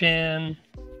Hitmonchan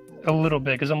a little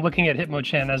bit, because I'm looking at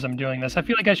Hitmonchan as I'm doing this. I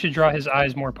feel like I should draw his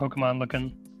eyes more Pokemon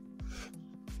looking.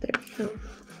 There we go.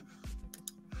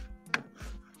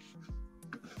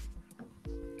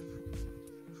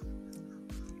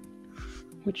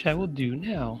 Which I will do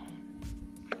now.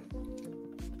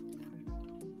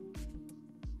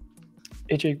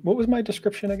 AJ, what was my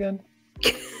description again?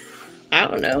 I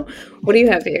don't know. What do you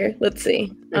have here? Let's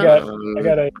see. I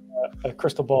got a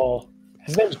crystal ball.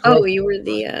 His name's Oh, you were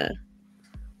the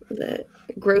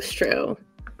Grostro,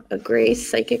 a gray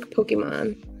psychic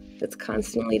Pokemon that's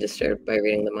constantly disturbed by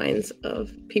reading the minds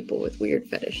of people with weird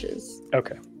fetishes.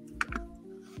 Okay.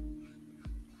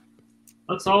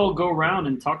 Let's all go around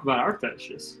and talk about our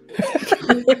fetishes.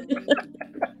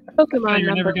 Pokemon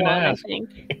you're never number gonna 1, ask. I think.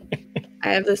 I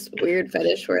have this weird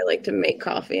fetish where I like to make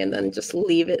coffee and then just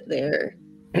leave it there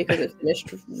because it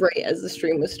finished right as the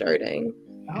stream was starting.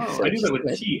 Oh, So I it's do just that with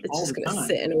gonna- tea It's all just the gonna time.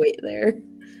 sit and wait there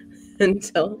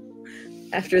until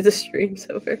after the stream's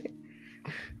over.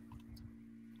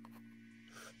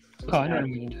 Oh, I know what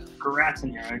I'm gonna do. Grats in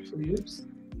here, actually. Oops.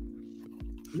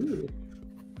 Ooh.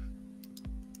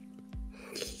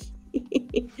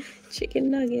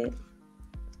 Chicken nugget.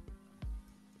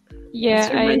 Yeah, This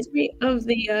reminds me of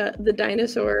the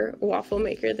dinosaur waffle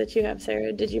maker that you have,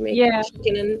 Sarah. Did you make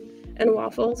chicken and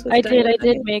waffles? With I did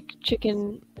nuggets? make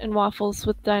chicken and waffles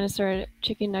with dinosaur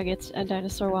chicken nuggets and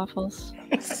dinosaur waffles.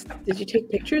 Did you take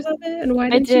pictures of it? And why I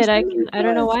didn't you did. send them to I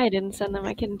don't know us? why I didn't send them.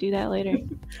 I can do that later.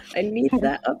 I need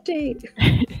that update.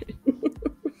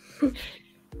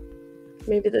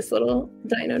 Maybe this little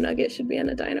dino nugget should be on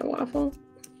a dino waffle.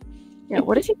 Yeah,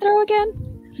 what does he throw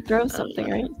again? He throws something,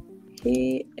 right?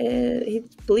 He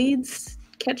bleeds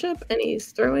ketchup and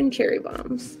he's throwing cherry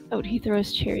bombs. Oh, he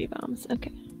throws cherry bombs.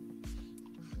 Okay.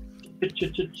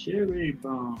 Cherry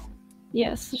bomb.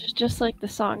 Yes, just like the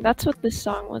song. That's what this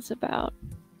song was about.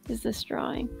 Is this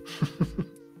drawing? Oh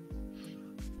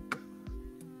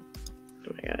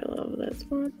my god, I love this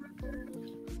one.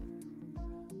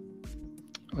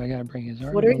 Oh, I gotta bring his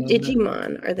art. What are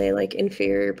Digimon? Are they like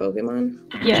inferior Pokemon?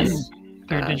 Yes.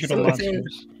 They're digital so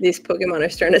monsters. These Pokemon are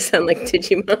starting to sound like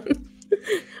Digimon.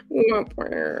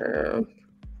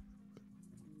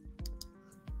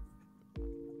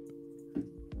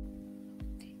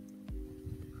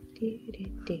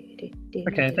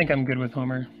 Okay, I think I'm good with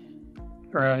Homer.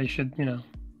 Or I should,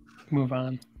 move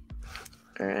on.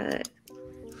 Alright.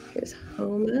 Here's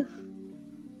Homer.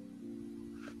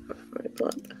 Let me pull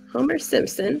up. Homer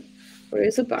Simpson, where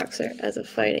he's a boxer as a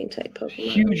fighting type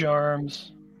Pokemon. Huge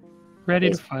arms. Ready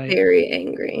He's to fight. very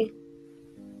angry.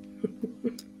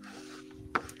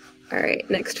 Alright,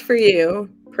 next for you,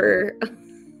 per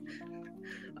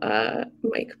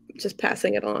Mike, just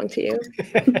passing it along to you.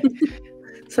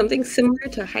 Something similar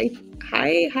to Hachi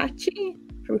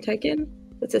from Tekken.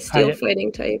 It's a steel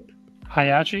fighting type.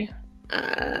 Hayachi?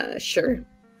 Sure.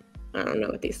 I don't know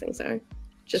what these things are.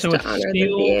 Just so to it's honor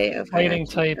steel the VA of fighting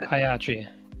Hayachi. type Hayachi.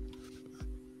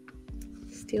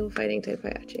 Steel fighting type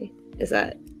Hayachi. Is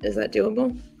that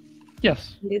doable?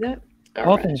 Yes. Can you do that?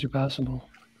 All right. things are possible.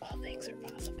 All things are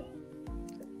possible.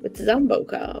 With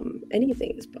Zombocom,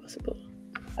 anything is possible.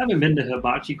 I haven't been to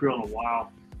Hibachi Grill in a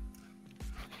while.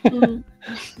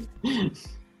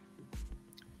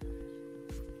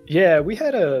 Yeah, we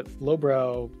had a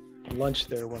lowbrow lunch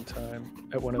there one time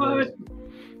at one of those.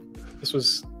 This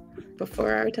was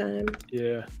before our time.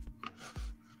 Yeah.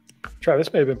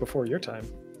 Travis, may have been before your time.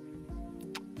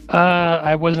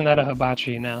 I wasn't at a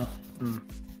hibachi now.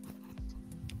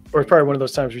 Or it's probably one of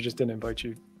those times we just didn't invite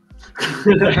you.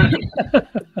 That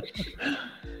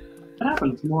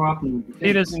happens more often.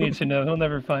 He doesn't need to know. He'll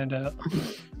never find out.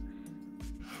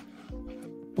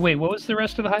 Wait, what was the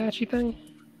rest of the Hayachi thing?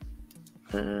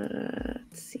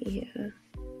 Let's see here.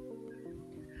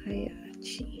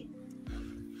 Hayachi.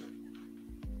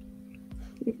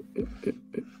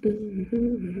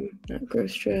 Not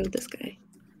Grostro, this guy.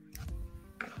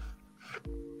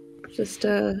 Just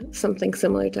something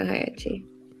similar to Hayachi.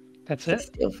 That's it?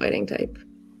 Steel fighting type.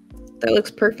 That looks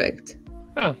perfect.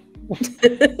 Oh.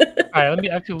 Alright, I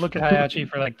have to look at Hayachi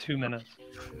for like 2 minutes.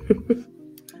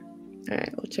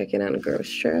 Alright, we'll check in on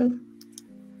Grostro.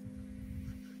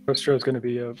 Grostro is going to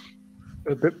be a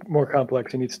bit more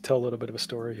complex. He needs to tell a little bit of a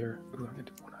story here. Ooh, I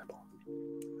did one eyeball.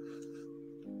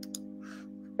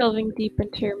 Delving deep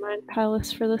into your mind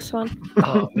palace for this one.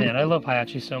 Oh man, I love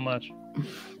Hayachi so much.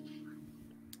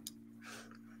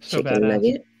 So Chicken badass.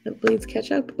 nugget that bleeds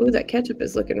ketchup. Ooh, that ketchup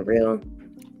is looking real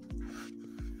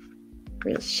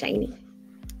shiny.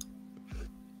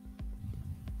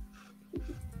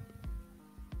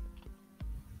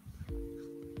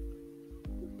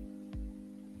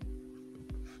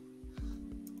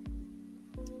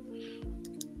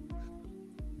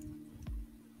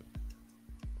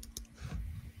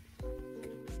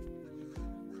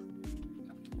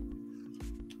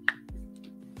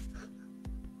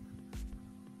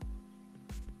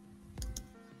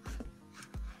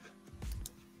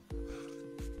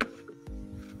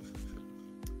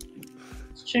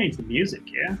 Change the music,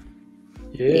 yeah?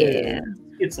 Yeah.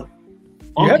 Get some.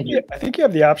 I think you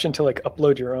have the option to like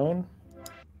upload your own.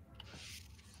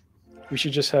 We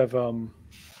should just have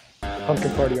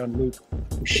Pumpkin Party on loop.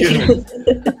 Shoot.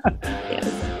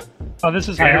 Yes. Oh, this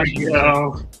is There Hayachi. we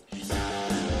go.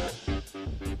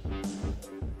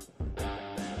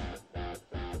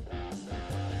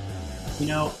 You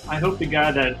know, I hope the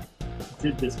guy that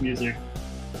did this music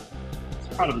is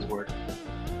proud of his work.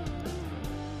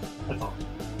 That's all.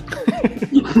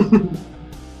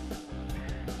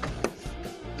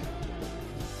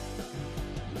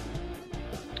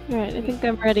 Alright, I think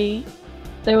I'm ready.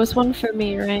 There was one for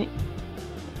me, right?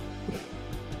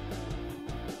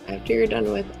 After you're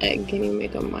done with egg, can you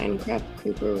make a Minecraft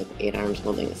creeper with 8 arms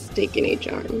holding a stake in each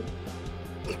arm?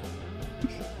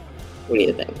 What do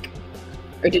you think?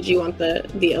 Or did you want the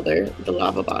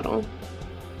lava bottle?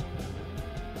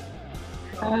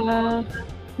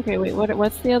 Okay, wait,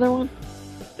 what's the other one?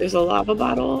 There's a lava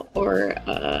bottle or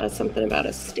something about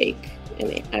a steak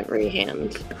in every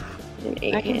hand. In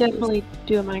 8 I can hands. definitely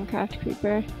do a Minecraft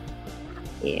creeper.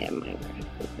 Yeah, Minecraft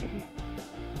creeper.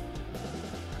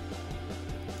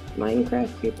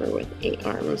 Minecraft creeper with 8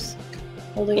 arms.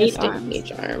 Holding a 8 stick in arms.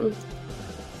 each arm.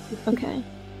 Okay.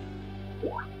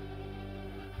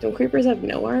 Don't creepers have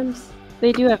no arms?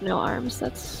 They do have no arms,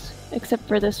 that's except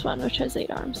for this one, which has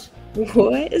 8 arms.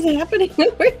 What is happening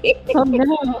over here? Oh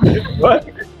no. What?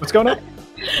 What's going on?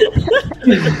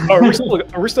 Oh,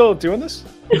 are we still doing this?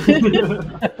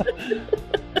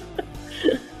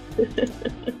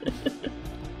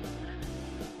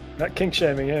 Not kink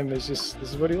shaming him. It's just this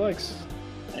is what he likes.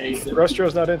 Hey,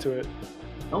 Rostro's not into it.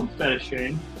 don't fetish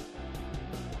shame.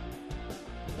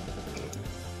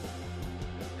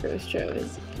 Rostro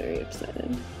is very upset.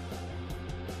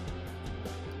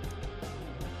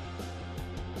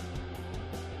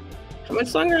 How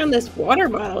much longer on this water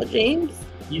bottle, James?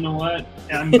 You know what?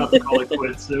 I'm about to call it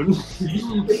quits soon.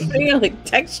 Is there like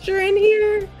texture in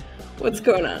here? What's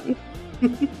going on?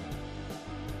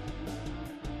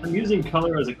 I'm using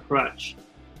color as a crutch,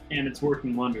 and it's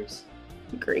working wonders.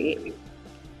 Great.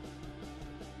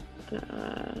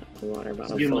 A water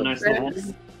bottle give him full a of nice little-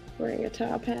 grass, wearing a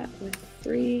top hat with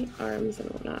 3 arms and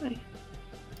 1 eye.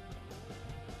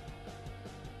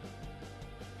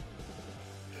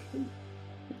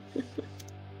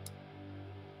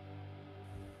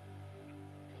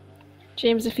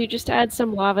 James, if you just add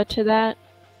some lava to that,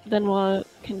 then we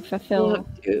can fulfill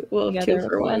We'll the have 2 other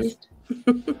for 1. request.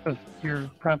 Oh, your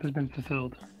prompt has been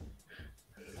fulfilled.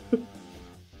 Can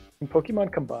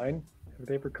Pokemon combine? Have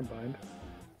they ever combined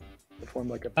to form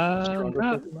like a stronger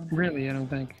Not Pokemon? really, I don't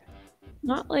think.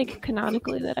 Not like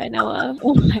canonically that I know of.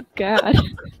 Oh my god.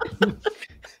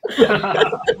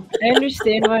 I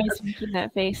understand why he's making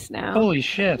that face now. Holy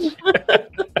shit.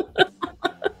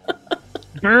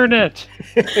 Burn it!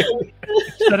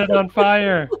 Set it on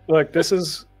fire! Look, this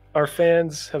is our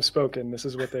fans have spoken. This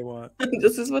is what they want.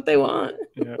 This is what they want.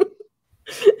 Yeah.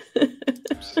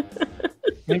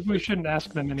 Maybe we shouldn't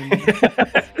ask them anymore.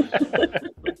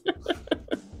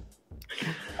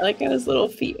 I like how his little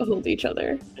feet hold each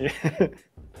other. Yeah.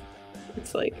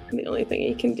 It's like the only thing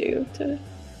he can do to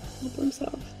help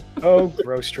himself. Oh,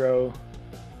 Grostro.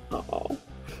 Oh.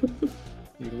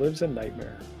 He lives a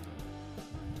nightmare.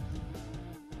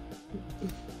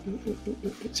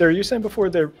 So, are you saying before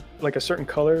they're like a certain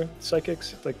color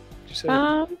psychics? Like, did you say?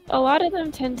 A lot of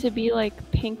them tend to be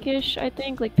like pinkish, I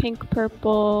think, like pink,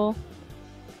 purple.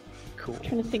 Cool. I'm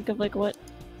trying to think of like what,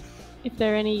 if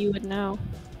there are any you would know.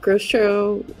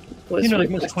 Grostro was You know, like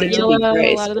requested most to be Yellow,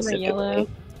 gray a lot of them are specifically. yellow.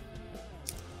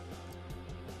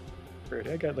 Great.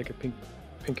 I got like a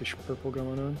pinkish purple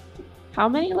going on. How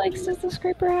many legs does the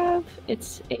scraper have?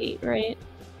 It's 8, right?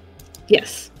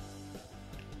 Yes.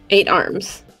 8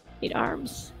 arms. 8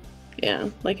 arms. Yeah,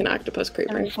 like an octopus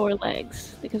creeper. And 4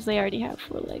 legs, because they already have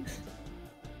 4 legs.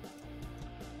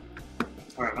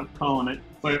 Alright, I'm calling it.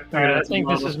 Wait, Alright, I think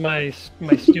this is my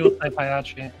steel type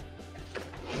Hayachi.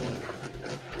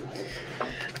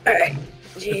 Alright.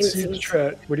 Let's James see. is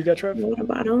What do you got, Trev? water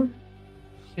bottle.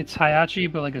 It's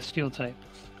Hayachi, but like a steel type.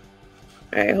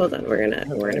 Alright, hold on. We're gonna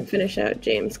Okay. finish out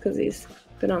James because he's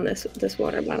been on this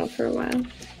water bottle for a while.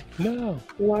 No.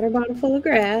 Water bottle full of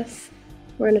grass.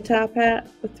 Wearing a top hat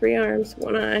with 3 arms,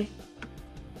 1 eye.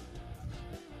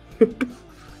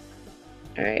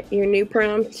 Alright, your new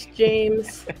prompt,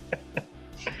 James,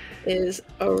 is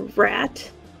a rat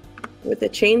with a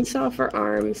chainsaw for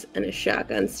arms and a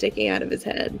shotgun sticking out of his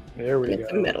head. There we And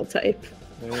it's a go. metal type.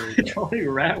 There we go. Controlling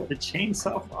a rat with a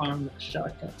chainsaw arm with a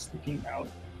shotgun sticking out.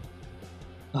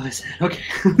 Oh, I said, okay.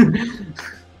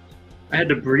 I had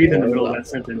to breathe in the middle of that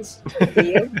sentence.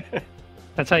 Yep.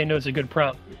 That's how you know it's a good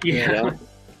prompt. Yeah. Yep.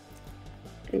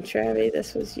 And Travi,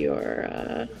 this was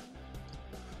your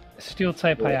Steel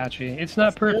type Cool. Hayachi. It's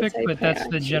not Steel perfect, type but that's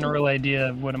the Hayachi. general idea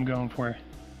of what I'm going for.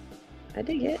 I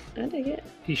dig it. I dig it.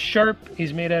 He's sharp,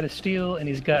 he's made out of steel, and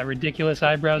he's got ridiculous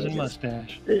eyebrows and Jesus.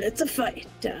 mustache. Let's a fight.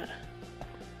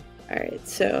 Alright,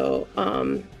 so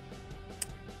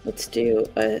let's do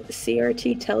a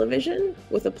CRT television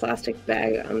with a plastic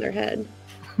bag on their head.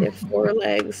 They have 4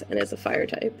 legs and is a fire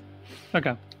type.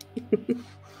 Okay.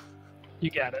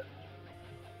 You got it.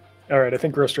 All right. I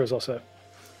think Grostro's all set.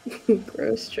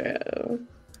 Grostro.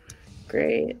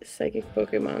 Great psychic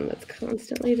Pokemon that's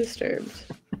constantly disturbed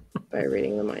by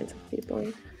reading the minds of people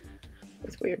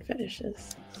with weird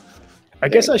fetishes. I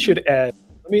guess I should add.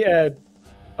 Let me add.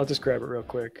 I'll just grab it real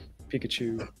quick.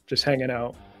 Pikachu just hanging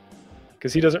out.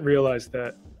 because he doesn't realize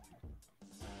that.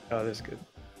 Oh, this is good.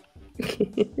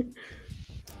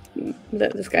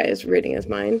 That this guy is reading his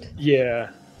mind. Yeah.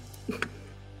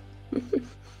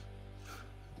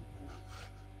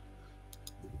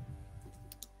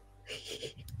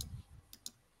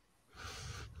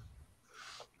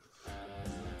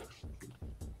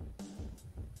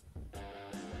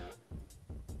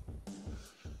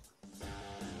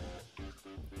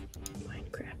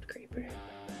 Minecraft creeper.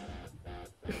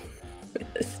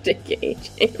 With a stick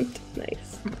agent.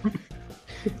 Nice.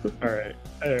 All right.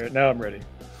 Now I'm ready.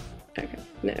 Okay,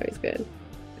 now he's good.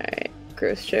 Alright,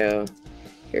 Gross Joe.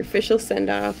 Your official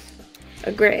send-off.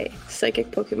 A gray,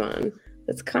 psychic Pokemon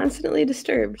that's constantly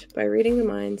disturbed by reading the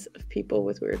minds of people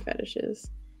with weird fetishes.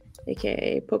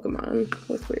 AKA Pokemon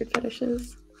with weird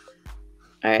fetishes.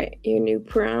 Alright, your new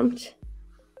prompt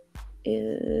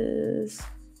is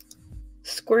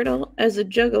Squirtle as a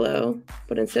Juggalo,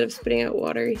 but instead of spitting out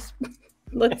water, he's...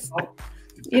 Let's...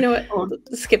 You know what?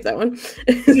 Skip that one.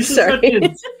 Sorry.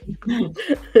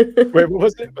 Wait, what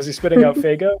was it? Was he spitting out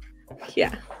Fago?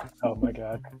 Yeah. Oh my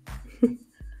god.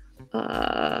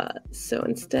 So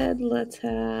instead, let's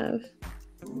have...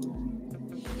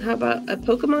 How about a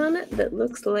Pokemon that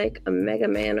looks like a Mega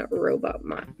Man Robot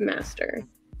Master?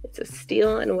 It's a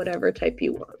steel and whatever type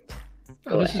you want.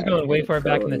 Oh, this is going way far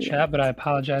back in the chat, but I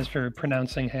apologize for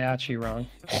pronouncing Hayachi wrong.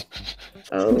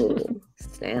 Oh,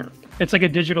 snap. It's like a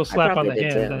digital slap on the probably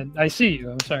did hand. I see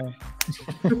you. I'm sorry.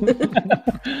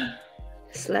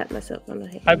 Slap myself on the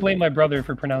hand. I blame my brother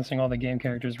for pronouncing all the game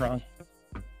characters wrong.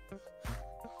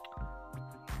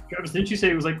 Travis, didn't you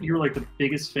say it was like you were like the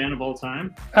biggest fan of all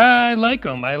time? I like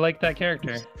him. I like that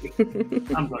character.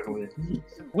 I'm fucking with you.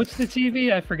 What's the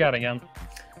TV? I forgot again.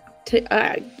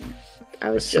 I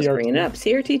was just bringing it up.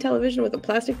 CRT television with a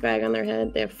plastic bag on their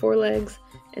head. They have 4 legs,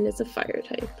 and it's a fire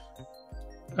type.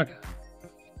 Okay.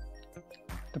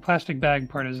 The plastic bag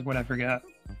part is what I forgot.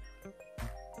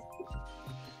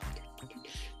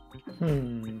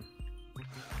 On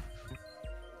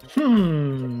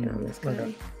this guy.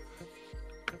 Okay.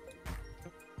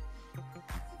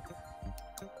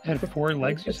 It had 4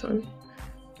 legs or This something. one.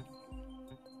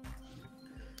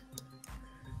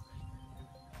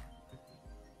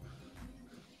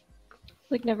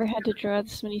 Like never had to draw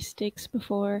this many stakes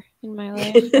before in my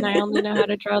life, and I only know how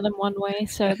to draw them one way,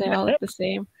 so they all look the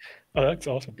same. Oh, that's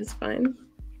awesome. It's fine.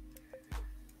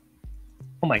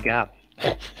 Oh my god.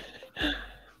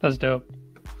 That's dope.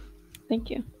 Thank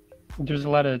you. There's a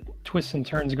lot of twists and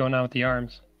turns going on with the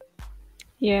arms.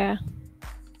 Yeah.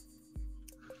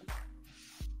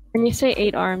 When you say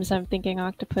 8 arms, I'm thinking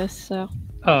octopus, so.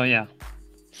 Oh yeah.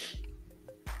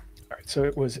 All right, so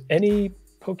it was any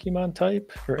Pokemon type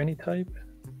or any type?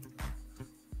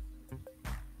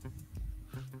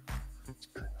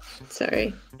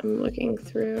 Sorry, I'm looking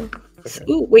through.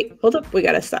 Ooh, wait, hold up. We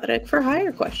got a static for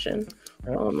hire question.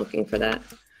 Oh. While I'm looking for that.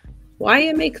 Why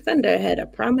you make Thunderhead a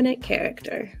prominent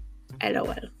character?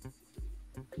 LOL.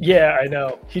 Yeah, I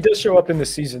know. He does show up in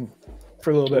this season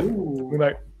for a little bit. Ooh.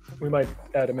 We might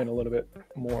add him in a little bit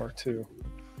more too.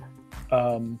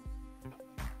 But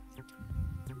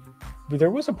there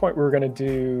was a point we were gonna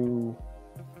do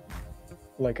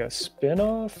like a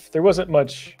spin-off. There wasn't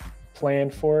much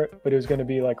planned for it, but it was gonna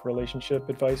be like relationship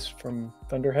advice from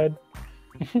Thunderhead.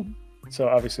 So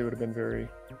obviously it would have been very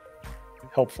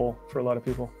helpful for a lot of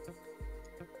people.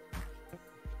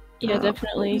 Yeah, What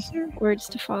definitely was your- words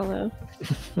to follow.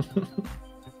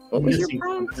 What was your Missing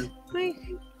prompt, something. Mike?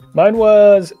 Mine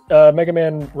was Mega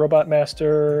Man Robot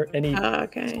Master, any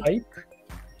Okay. type.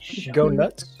 Go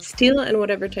nuts. Steel and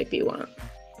whatever type you want.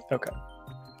 Okay.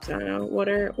 So I don't know, what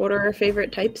are our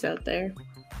favorite types out there?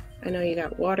 I know you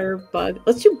got water, bug.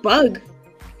 Let's do bug.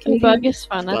 Can you Bug do is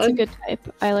fun. That's a bug? good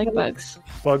type. I like bugs.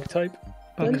 Bug type.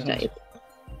 Bug Bugs. type.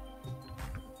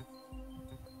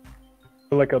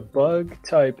 Like a bug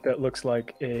type that looks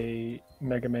like a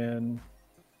Mega Man.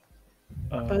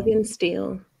 Bug and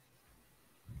steel.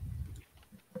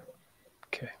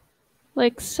 Okay.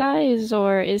 Like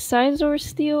Sizor. Is Sizor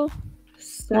steel?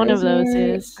 One of those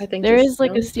Sizor, is. I think There just is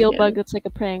like a stones steel again. bug that's like a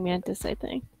praying mantis, I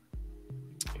think.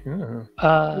 Yeah. my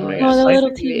Oh, gosh, the Sizor little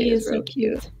TV TV is is so real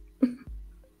cute.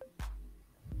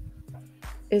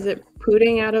 Is it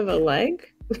pooting out of a leg?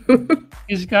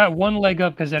 He's got one leg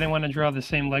up because I didn't want to draw the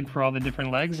same leg for all the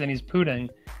different legs, and he's pooting.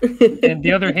 And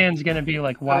the other hand's gonna be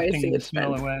like I wafting see the it's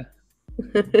smell bent. away.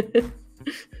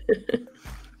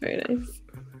 Very nice.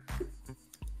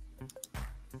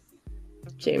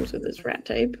 James with his rat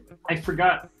type. I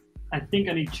forgot. I think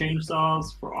I need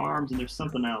chainsaws for arms, and there's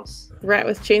something else. Rat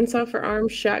with chainsaw for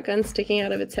arms, shotgun sticking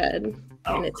out of its head.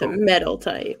 Oh, And it's cool. a metal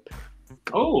type.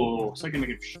 Oh, so I can make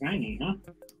it shiny, huh?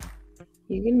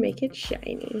 You can make it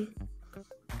shiny.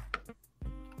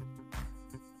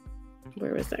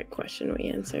 Where was that question we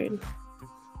answered?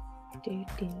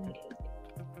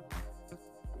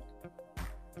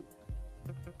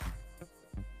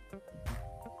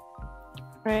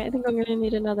 Alright, I think I'm gonna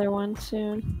need another one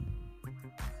soon.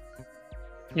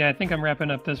 Yeah, I think I'm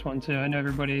wrapping up this one too. I know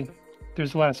everybody.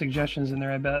 There's a lot of suggestions in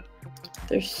there. I bet.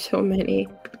 There's so many.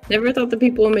 Never thought the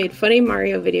people who made funny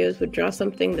Mario videos would draw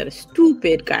something that a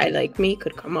stupid guy like me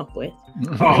could come up with. It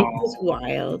was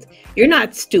wild. You're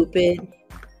not stupid.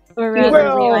 Or rather,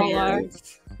 Well, we all are.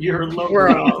 You're low. We're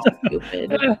all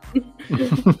stupid.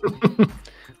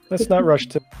 Let's not rush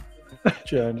to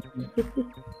Jen.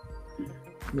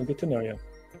 We'll get to know you.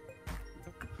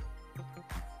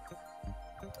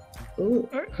 Ooh.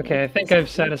 Okay, I think I've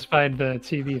satisfied the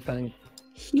TV thing.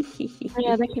 Oh,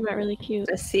 yeah, that came out really cute.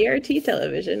 A CRT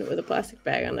television with a plastic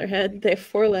bag on their head. They have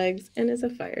 4 legs and is a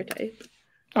fire type.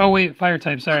 Oh wait, fire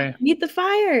type. Sorry. Need the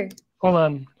fire. Hold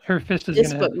on. Her fist is Yes,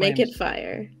 gonna but have make flames. it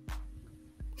fire.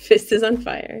 Fist is on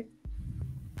fire.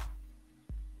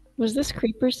 Was this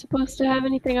creeper supposed to have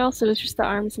anything else? It was just the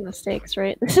arms and the stakes,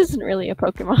 right? This isn't really a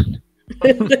Pokemon.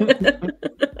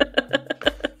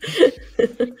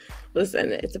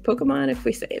 Listen, it's a Pokemon if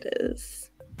we say it is.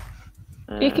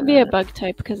 It can be a bug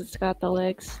type because it's got the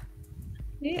legs.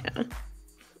 Yeah.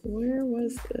 Where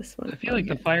was this one? I feel like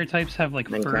the fire types have like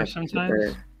fur Minecraft sometimes,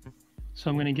 creeper so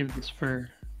I'm gonna give this fur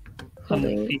on the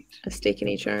holding feet. a stake in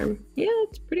each arm. Yeah,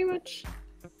 it's pretty much.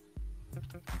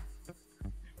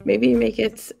 Maybe you make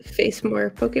its face more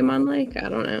Pokemon-like. I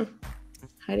don't know.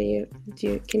 How do you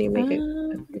Can you make it?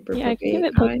 Yeah, I can give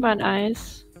it Pokemon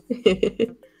eyes.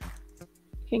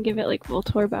 Can give it like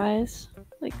Voltorb eyes,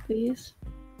 like these.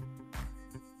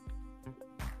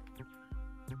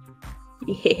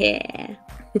 Yeah.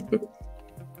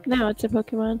 No, it's a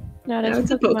Pokemon. No, Now it's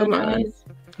it's a a Pokemon. Pokemon. Eyes.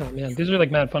 Oh man, these are like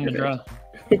mad fun to draw.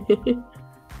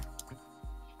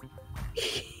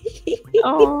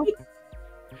 Oh,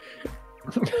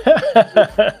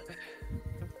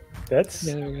 That's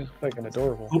Yeah, there we go. fucking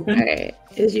adorable. All Open. right.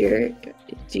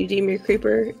 Do you deem your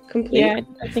creeper complete? yeah,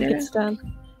 I think Sarah? it's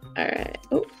done. All right.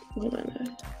 Oh, hold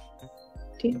on.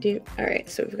 All right.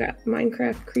 So we've got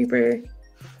Minecraft creeper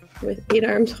with 8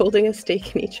 arms holding a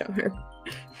stake in each arm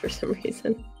for some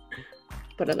reason.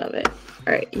 But I love it.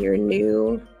 All right. Your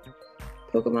new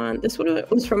Pokemon. This one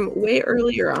was from way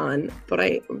earlier on, but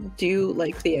I do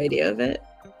like the idea of it.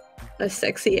 A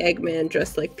sexy Eggman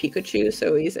dressed like Pikachu,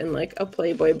 so he's in like a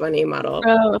Playboy bunny model.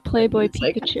 Oh, a Playboy It's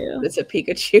like- Pikachu. It's a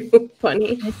Pikachu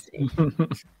bunny. I see.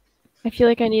 I feel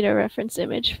like I need a reference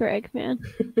image for Eggman.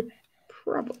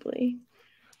 Probably.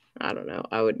 I don't know.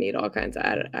 I would need all kinds of.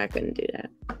 I couldn't do that.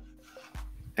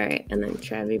 All right, and then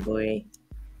Travie Boy.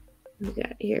 We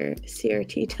got here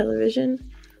CRT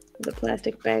television with a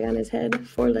plastic bag on his head,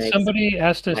 4 legs. Somebody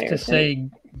asked us Fire to type. say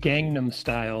Gangnam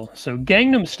Style. So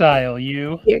Gangnam Style,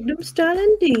 you. Gangnam Style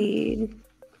indeed.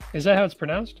 Is that how it's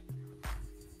pronounced?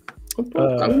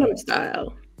 Gangnam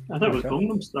Style. I thought it was Okay.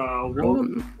 Gangnam Style.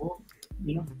 Well,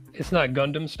 you know. It's not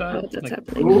Gundam Style. Oh, that's Like,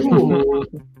 happening. Ooh.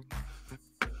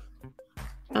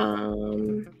 All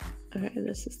right,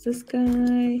 this is this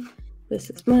guy. This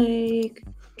is Mike.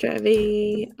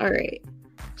 Travie. All right.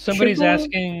 somebody's Triple-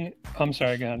 asking. I'm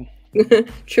sorry, go ahead.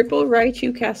 Triple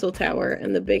Raichu Castle Tower,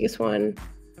 and the biggest one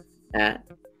at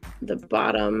the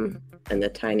bottom and the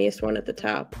tiniest one at the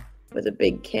top with a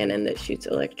big cannon that shoots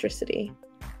electricity.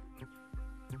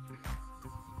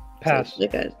 Pass. So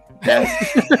it's like a pass.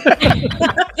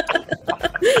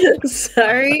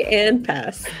 Sorry, and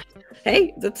pass.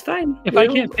 Hey, that's fine. If We I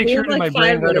don't- can't we picture have it in my like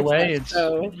brain 5 right minutes away, left, it's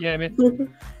so. yeah. I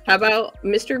mean, How about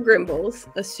Mr. Grimbles,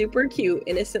 a super cute,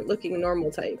 innocent-looking normal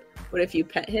type, but if you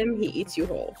pet him, he eats you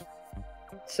whole.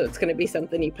 So it's gonna be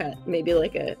something you pet, maybe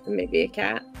a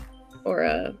cat or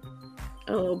a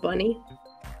little bunny.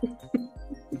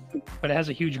 but it has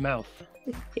a huge mouth.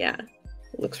 Yeah,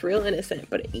 it looks real innocent,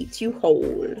 but it eats you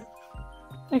whole.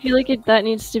 I feel like that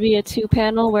needs to be a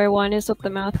 2-panel where one is with the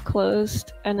mouth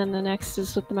closed and then the next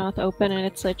is with the mouth open, and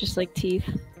it's like just like teeth.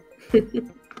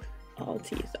 All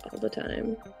teeth, all the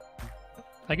time.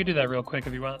 I could do that real quick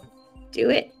if you want. Do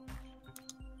it.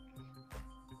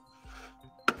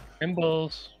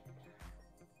 Grimbles.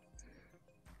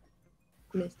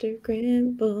 Mr.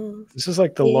 Grimbles. This is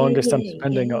like the longest I'm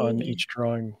spending on each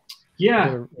drawing. Yeah,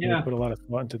 Really yeah. put a lot of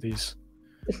thought into these.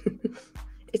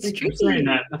 It's Thank you for tricky. saying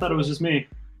that. I thought it was just me.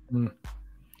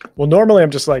 Well, normally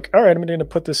I'm just like, all right, I'm going to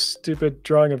put this stupid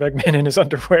drawing of Eggman in his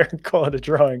underwear and call it a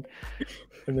drawing,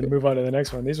 and then move on to the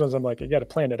next one. These ones, I'm like, you got to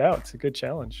plan it out. It's a good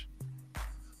challenge.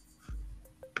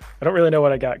 I don't really know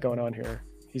what I got going on here.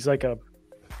 He's like a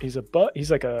He's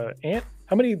like a ant.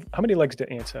 How many legs do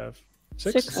ants have?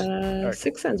 6? 6. Alright.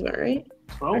 6 sounds about right.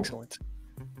 12? Excellent.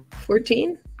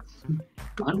 14.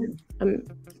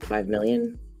 100? 5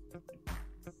 million.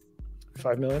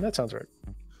 5 million. That sounds right.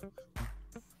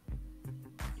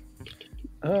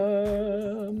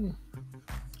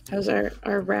 How's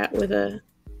our rat with a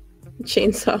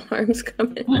chainsaw arms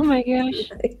coming? Oh my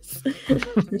gosh. Nice.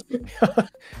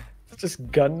 It's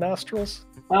just gun nostrils.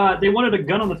 They wanted a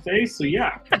gun on the face, so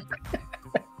yeah.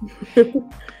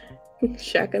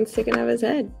 Shotgun sticking out of his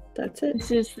head. That's it.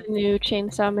 This is the new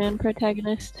Chainsaw Man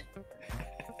protagonist.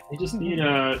 They just need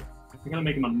I gotta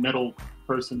make him a metal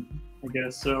person, I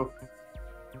guess. So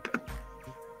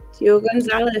Gio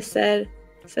Gonzalez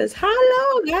says,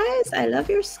 "Hello guys, I love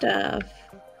your stuff."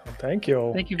 Well, thank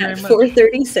you. Thank you very At much.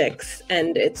 4:36,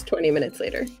 and it's 20 minutes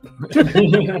later.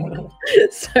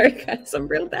 Sorry guys, I'm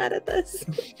real bad at this.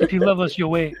 If you love us,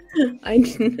 you'll wait. I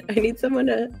need someone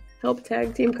to help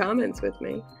tag team comments with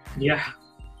me. yeah,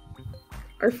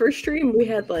 Our first stream, we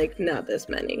had like not this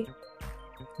many.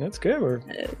 That's good.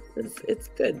 It's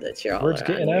good that you're all Word's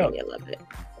around getting here out. and you love it.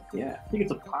 yeah. I think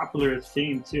it's a popular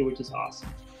theme too, which is awesome.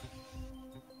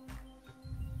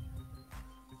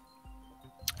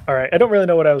 All right. I don't really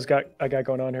know what I got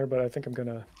going on here, but I think I'm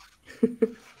gonna.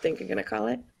 Think you're gonna call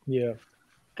it? Yeah.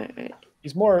 All right.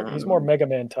 He's more Mega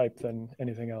Man type than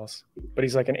anything else. But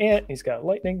he's like an ant. He's got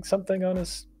lightning something on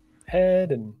his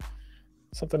head and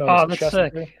something on Oh, his that's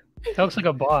chest. sick. That looks like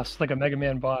a boss, like a Mega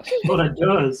Man boss. What it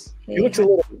does. He looks a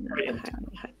little.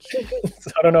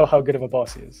 I don't know how good of a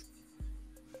boss he is.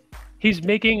 He's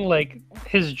making like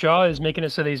his jaw is making it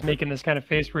so that he's making this kind of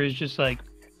face where he's just like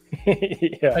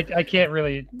Yeah. I can't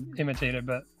really imitate it,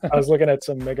 but I was looking at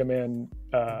some Mega Man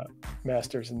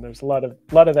masters, and there's a lot of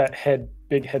that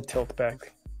big head tilt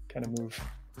back kind of move.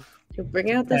 You'll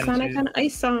bring out the Attitude. Sonic on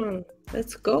Ice song.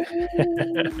 Let's go.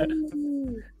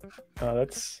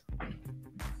 That's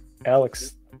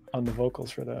Alex on the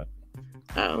vocals for that.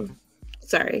 Oh,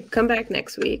 sorry. Come back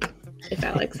next week if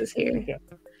Alex is here Yeah.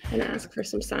 and ask for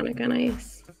some Sonic on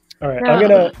Ice. All right, No, I'm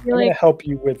gonna like- help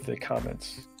you with the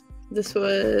comments. This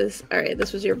was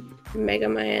your Mega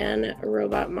Man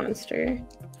robot monster,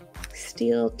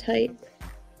 steel type,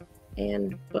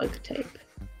 and bug type.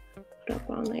 Put up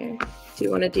on there. Do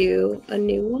you want to do a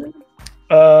new one?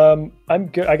 I'm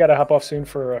good. I gotta hop off soon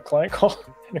for a client call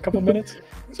in a couple minutes,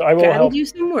 so I will Gotta help. do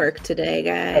some work today,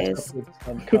 guys. With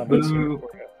some comments here Ooh.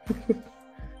 for you.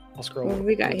 I'll scroll. What do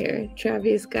we got here?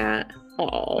 Travis got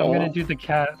I'm gonna do the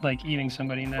cat like eating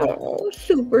somebody now. oh,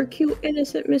 super cute,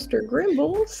 innocent Mr.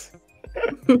 Grimbles.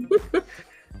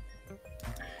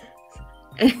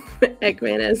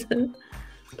 Eggman as a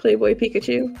Playboy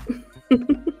Pikachu.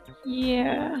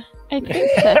 Yeah, I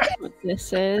think that's what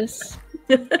this is.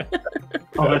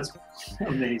 Oh, that's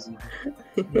amazing.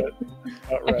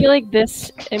 I feel like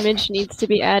this image needs to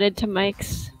be added to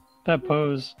Mike's. That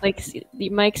pose. Like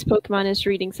Mike's Pokemon is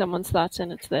reading someone's thoughts,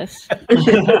 and it's this.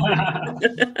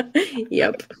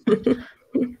 Yep.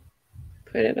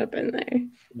 Put it up in there.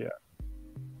 Yeah.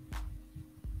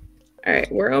 All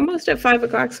right, we're almost at 5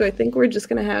 o'clock, so I think we're just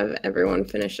gonna have everyone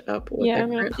finish up what Yeah, they're I'm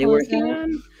gonna currently close working out.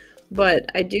 on. But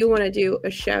I do want to do a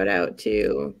shout out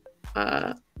to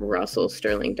Russell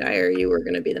Sterling Dyer. You were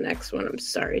gonna be the next one. I'm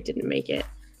sorry, it didn't make it.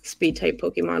 Speed type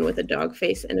Pokemon with a dog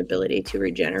face and ability to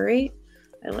regenerate.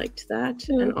 I liked that,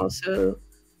 and also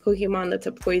Pokemon that's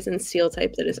a poison steel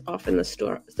type that is often the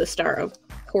star of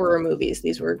horror movies.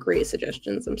 These were great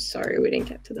suggestions. I'm sorry we didn't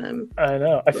get to them. I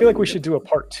know. I feel like we should do a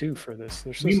part 2 for this.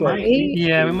 There's We just might. like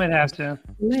Yeah, we might have to.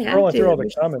 We might have scrolling to. through all the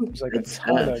There's comments. There's like a good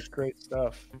ton stuff. of great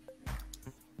stuff.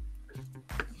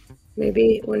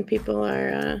 Maybe when people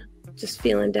are just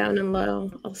feeling down and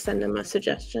low, I'll send them a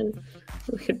suggestion.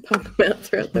 We could pump them out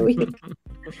throughout the week.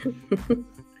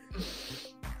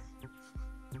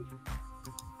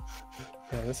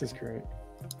 Yeah, this is great.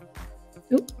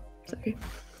 Oop, sorry.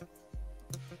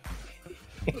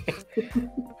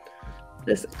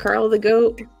 This Carl the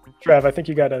Goat. Trav, I think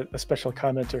you got a special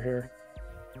commenter here.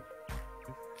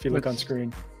 If you look on What's-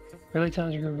 screen. Early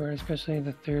times are good, especially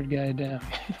the third guy down.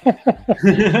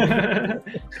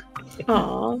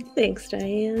 Aw, thanks,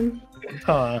 Diane.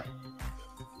 Aw.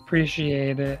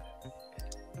 Appreciate it.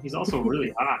 He's also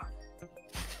really hot.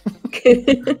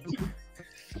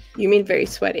 You mean very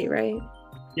sweaty, right?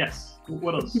 Yes.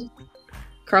 What else?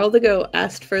 Carl the Goat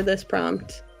asked for this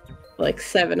prompt like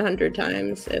 700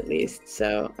 times at least,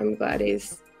 so I'm glad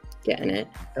he's getting it.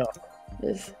 Oh.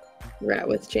 This rat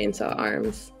with chainsaw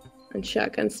arms and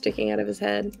shotgun sticking out of his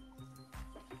head.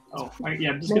 Oh,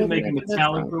 yeah. I'm just gonna make him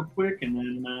metallic real quick, and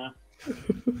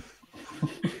then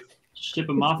ship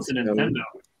him off to Nintendo.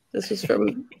 This was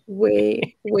from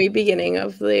way beginning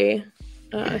of the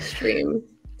stream.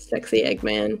 Sexy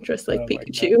Eggman dressed like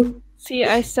Pikachu. See,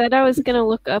 I said I was gonna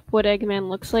look up what Eggman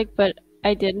looks like, but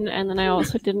I didn't, and then I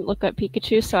also didn't look up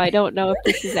Pikachu, so I don't know if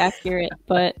this is accurate,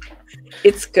 but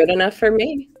it's good enough for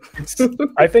me.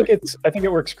 I think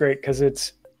it works great because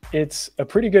it's a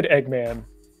pretty good Eggman,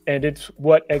 and it's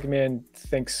what Eggman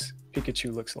thinks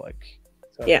Pikachu looks like.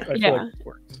 So Yeah. I feel like it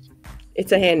works.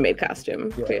 It's a handmade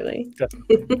costume, Yeah. clearly.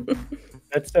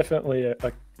 That's definitely a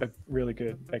really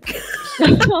good Eggman.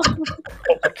 oh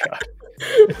Oh my god.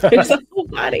 There's a whole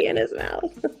body in his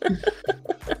mouth.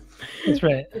 That's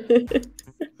right.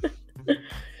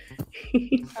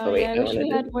 Oh, wait, yeah, I I wish we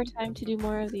wanna had more time to do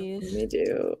more of these. Let me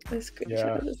do a screenshot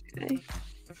Yeah. of this guy.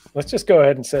 Let's just go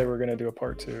ahead and say we're gonna do a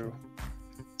part 2.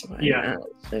 Why Yeah. not?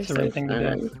 They're It's the so right thing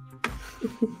to do.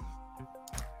 fun.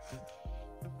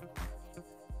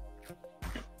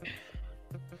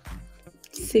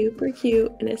 Super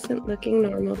cute, innocent looking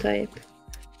normal type.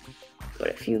 But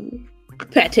if you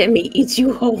pet him, he eats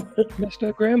you whole.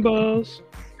 Mr. Grambles.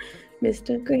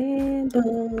 Mr.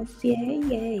 Grambles,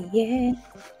 yeah.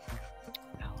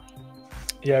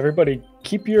 Yeah, everybody,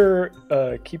 keep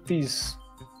these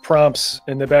prompts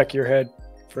in the back of your head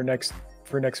for next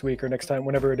week or next time,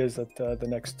 whenever it is that the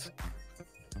next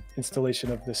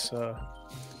installation of this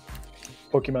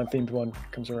Pokemon themed one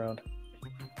comes around.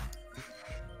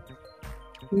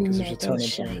 Because there's a ton Mega of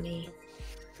shiny.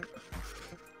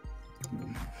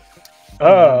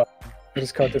 I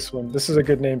just caught this one. This is a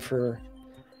good name for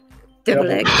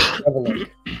Double egg. Double egg.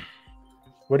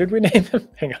 What did we name him?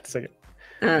 Hang on a second.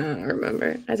 I don't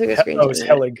remember. I took a screenshot. Oh, it's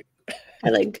Helig.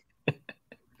 Helig.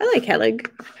 I like Helig.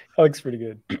 Helig's pretty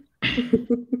good.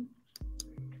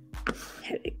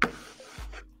 Helig.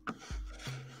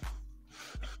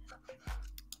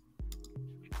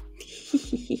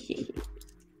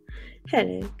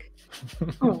 Helig.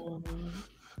 Oh.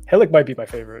 Helig might be my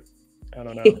favorite. I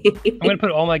don't know. I'm gonna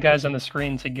put all my guys on the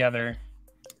screen together.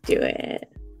 Do it.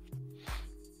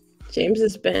 James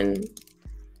has been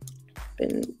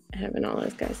having all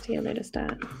his guys together to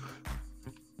start.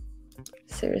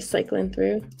 Sarah's cycling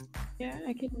through Yeah,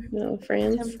 I can little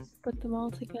friends. put them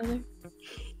all together.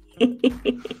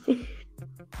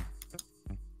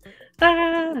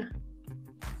 Ah!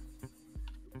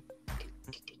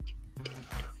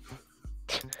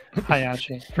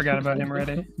 Hayashi. Forgot about him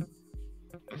already.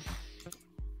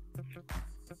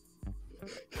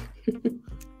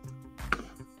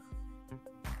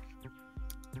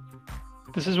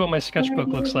 This is what my sketchbook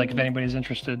looks like if anybody's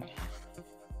interested.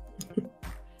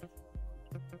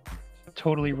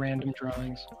 Totally random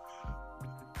drawings.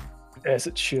 As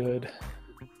it should.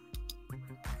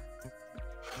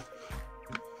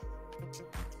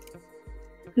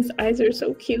 His eyes are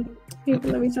so cute,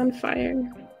 even though he's on fire.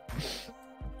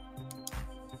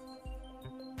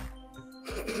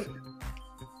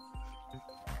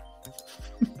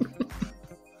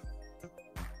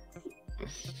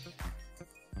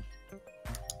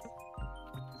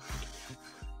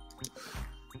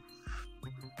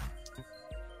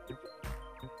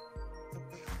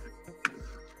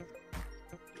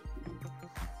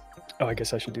 Oh, I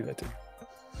guess I should do that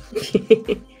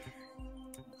too.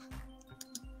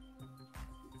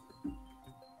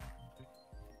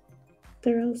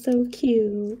 They're all so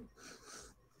cute.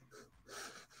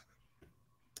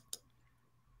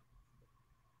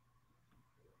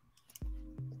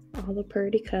 All the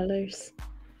pretty colors.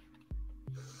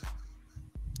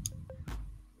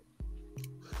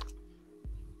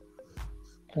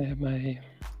 I have my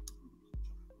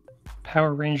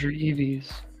Power Ranger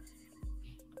Eevees.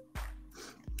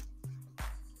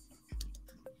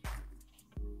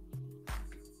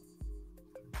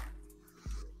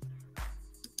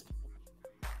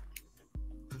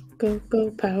 Go, go,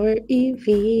 Power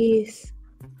EVs.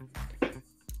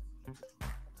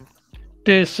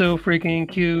 They're so freaking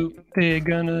cute. They're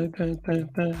gonna. I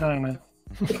don't know.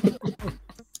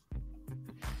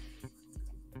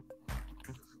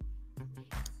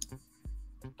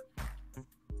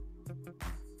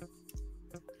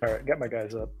 All right, got my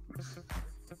guys up.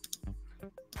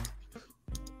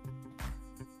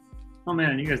 Oh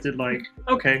man, you guys did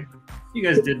okay. You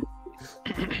guys did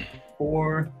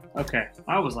 4. Okay.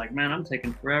 I was like, man, I'm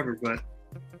taking forever, but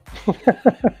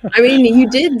I mean, you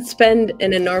did spend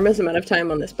an enormous amount of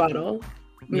time on this bottle.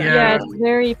 Yeah, it's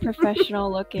very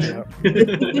professional looking. Yeah.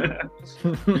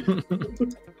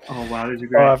 oh wow, these are Oh,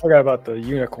 great. I forgot about the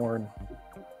unicorn.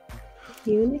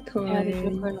 Unicorn. Yeah, the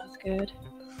unicorn looks good.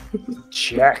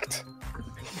 Jacked.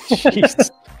 Jeez.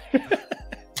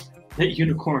 That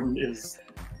unicorn is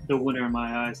the winner in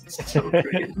my eyes. It's so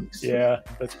great. Yeah,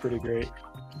 that's pretty great.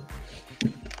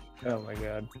 Oh my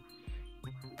god.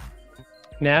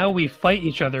 Now we fight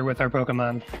each other with our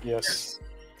Pokemon. Yes.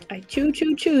 I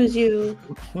choose you.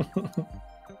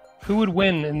 Who would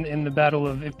win in the battle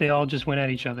of if they all just went at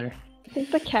each other? I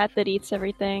think the cat that eats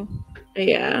everything.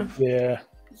 Yeah. Yeah.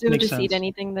 It would Makes just eat sense.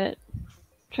 anything that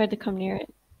tried to come near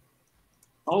it.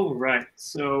 All right,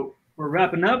 so we're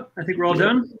wrapping up. I think we're all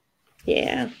done.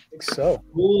 Yeah. I think so.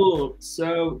 Cool.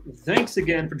 So thanks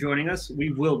again for joining us.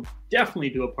 We will definitely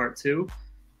do a part 2.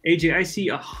 AJ, I see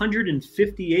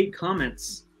 158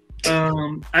 comments.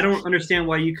 I don't understand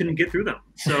why you couldn't get through them.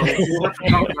 So we'll have to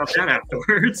talk about that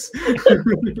afterwards.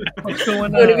 What's going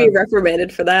I'm going to be on?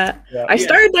 reprimanded for that. Yeah. I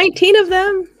started 19 of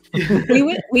them.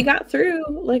 We got through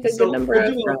like a So good number we'll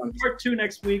of do a rounds. part 2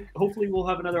 next week. Hopefully we'll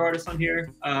have another artist on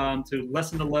here to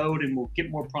lessen the load and we'll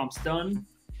get more prompts done.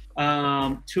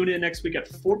 Tune in next week at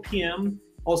 4 p.m.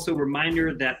 Also,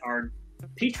 reminder that our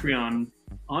Patreon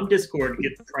on Discord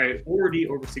gets priority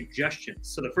over suggestions.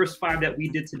 So the first 5 that we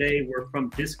did today were from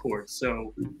Discord.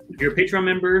 So if you're a Patreon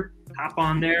member, hop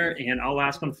on there and I'll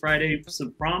ask on Friday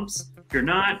some prompts. If you're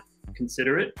not,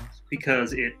 consider it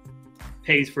because it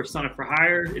pays for Sonic for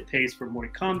Hire, it pays for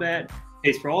Mortal Kombat,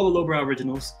 pays for all the Lowbrow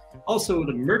originals. Also,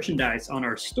 the merchandise on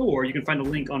our store, you can find a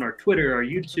link on our Twitter, our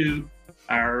YouTube,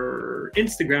 our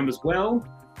Instagram as well.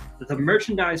 The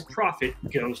merchandise profit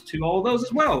goes to all those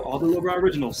as well. All the Lowbrow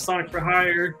originals, Sonic for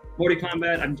Hire, Mortal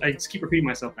Kombat. I just keep repeating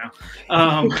myself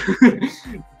now.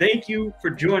 Thank you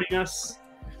for joining us.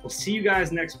 We'll see you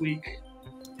guys next week.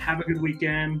 Have a good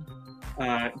weekend.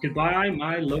 Goodbye,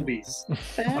 my Lobies.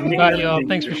 Bye, y'all.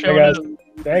 Thanks for Hey showing guys. up.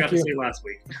 I Thank forgot to you. say last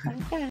week. Bye.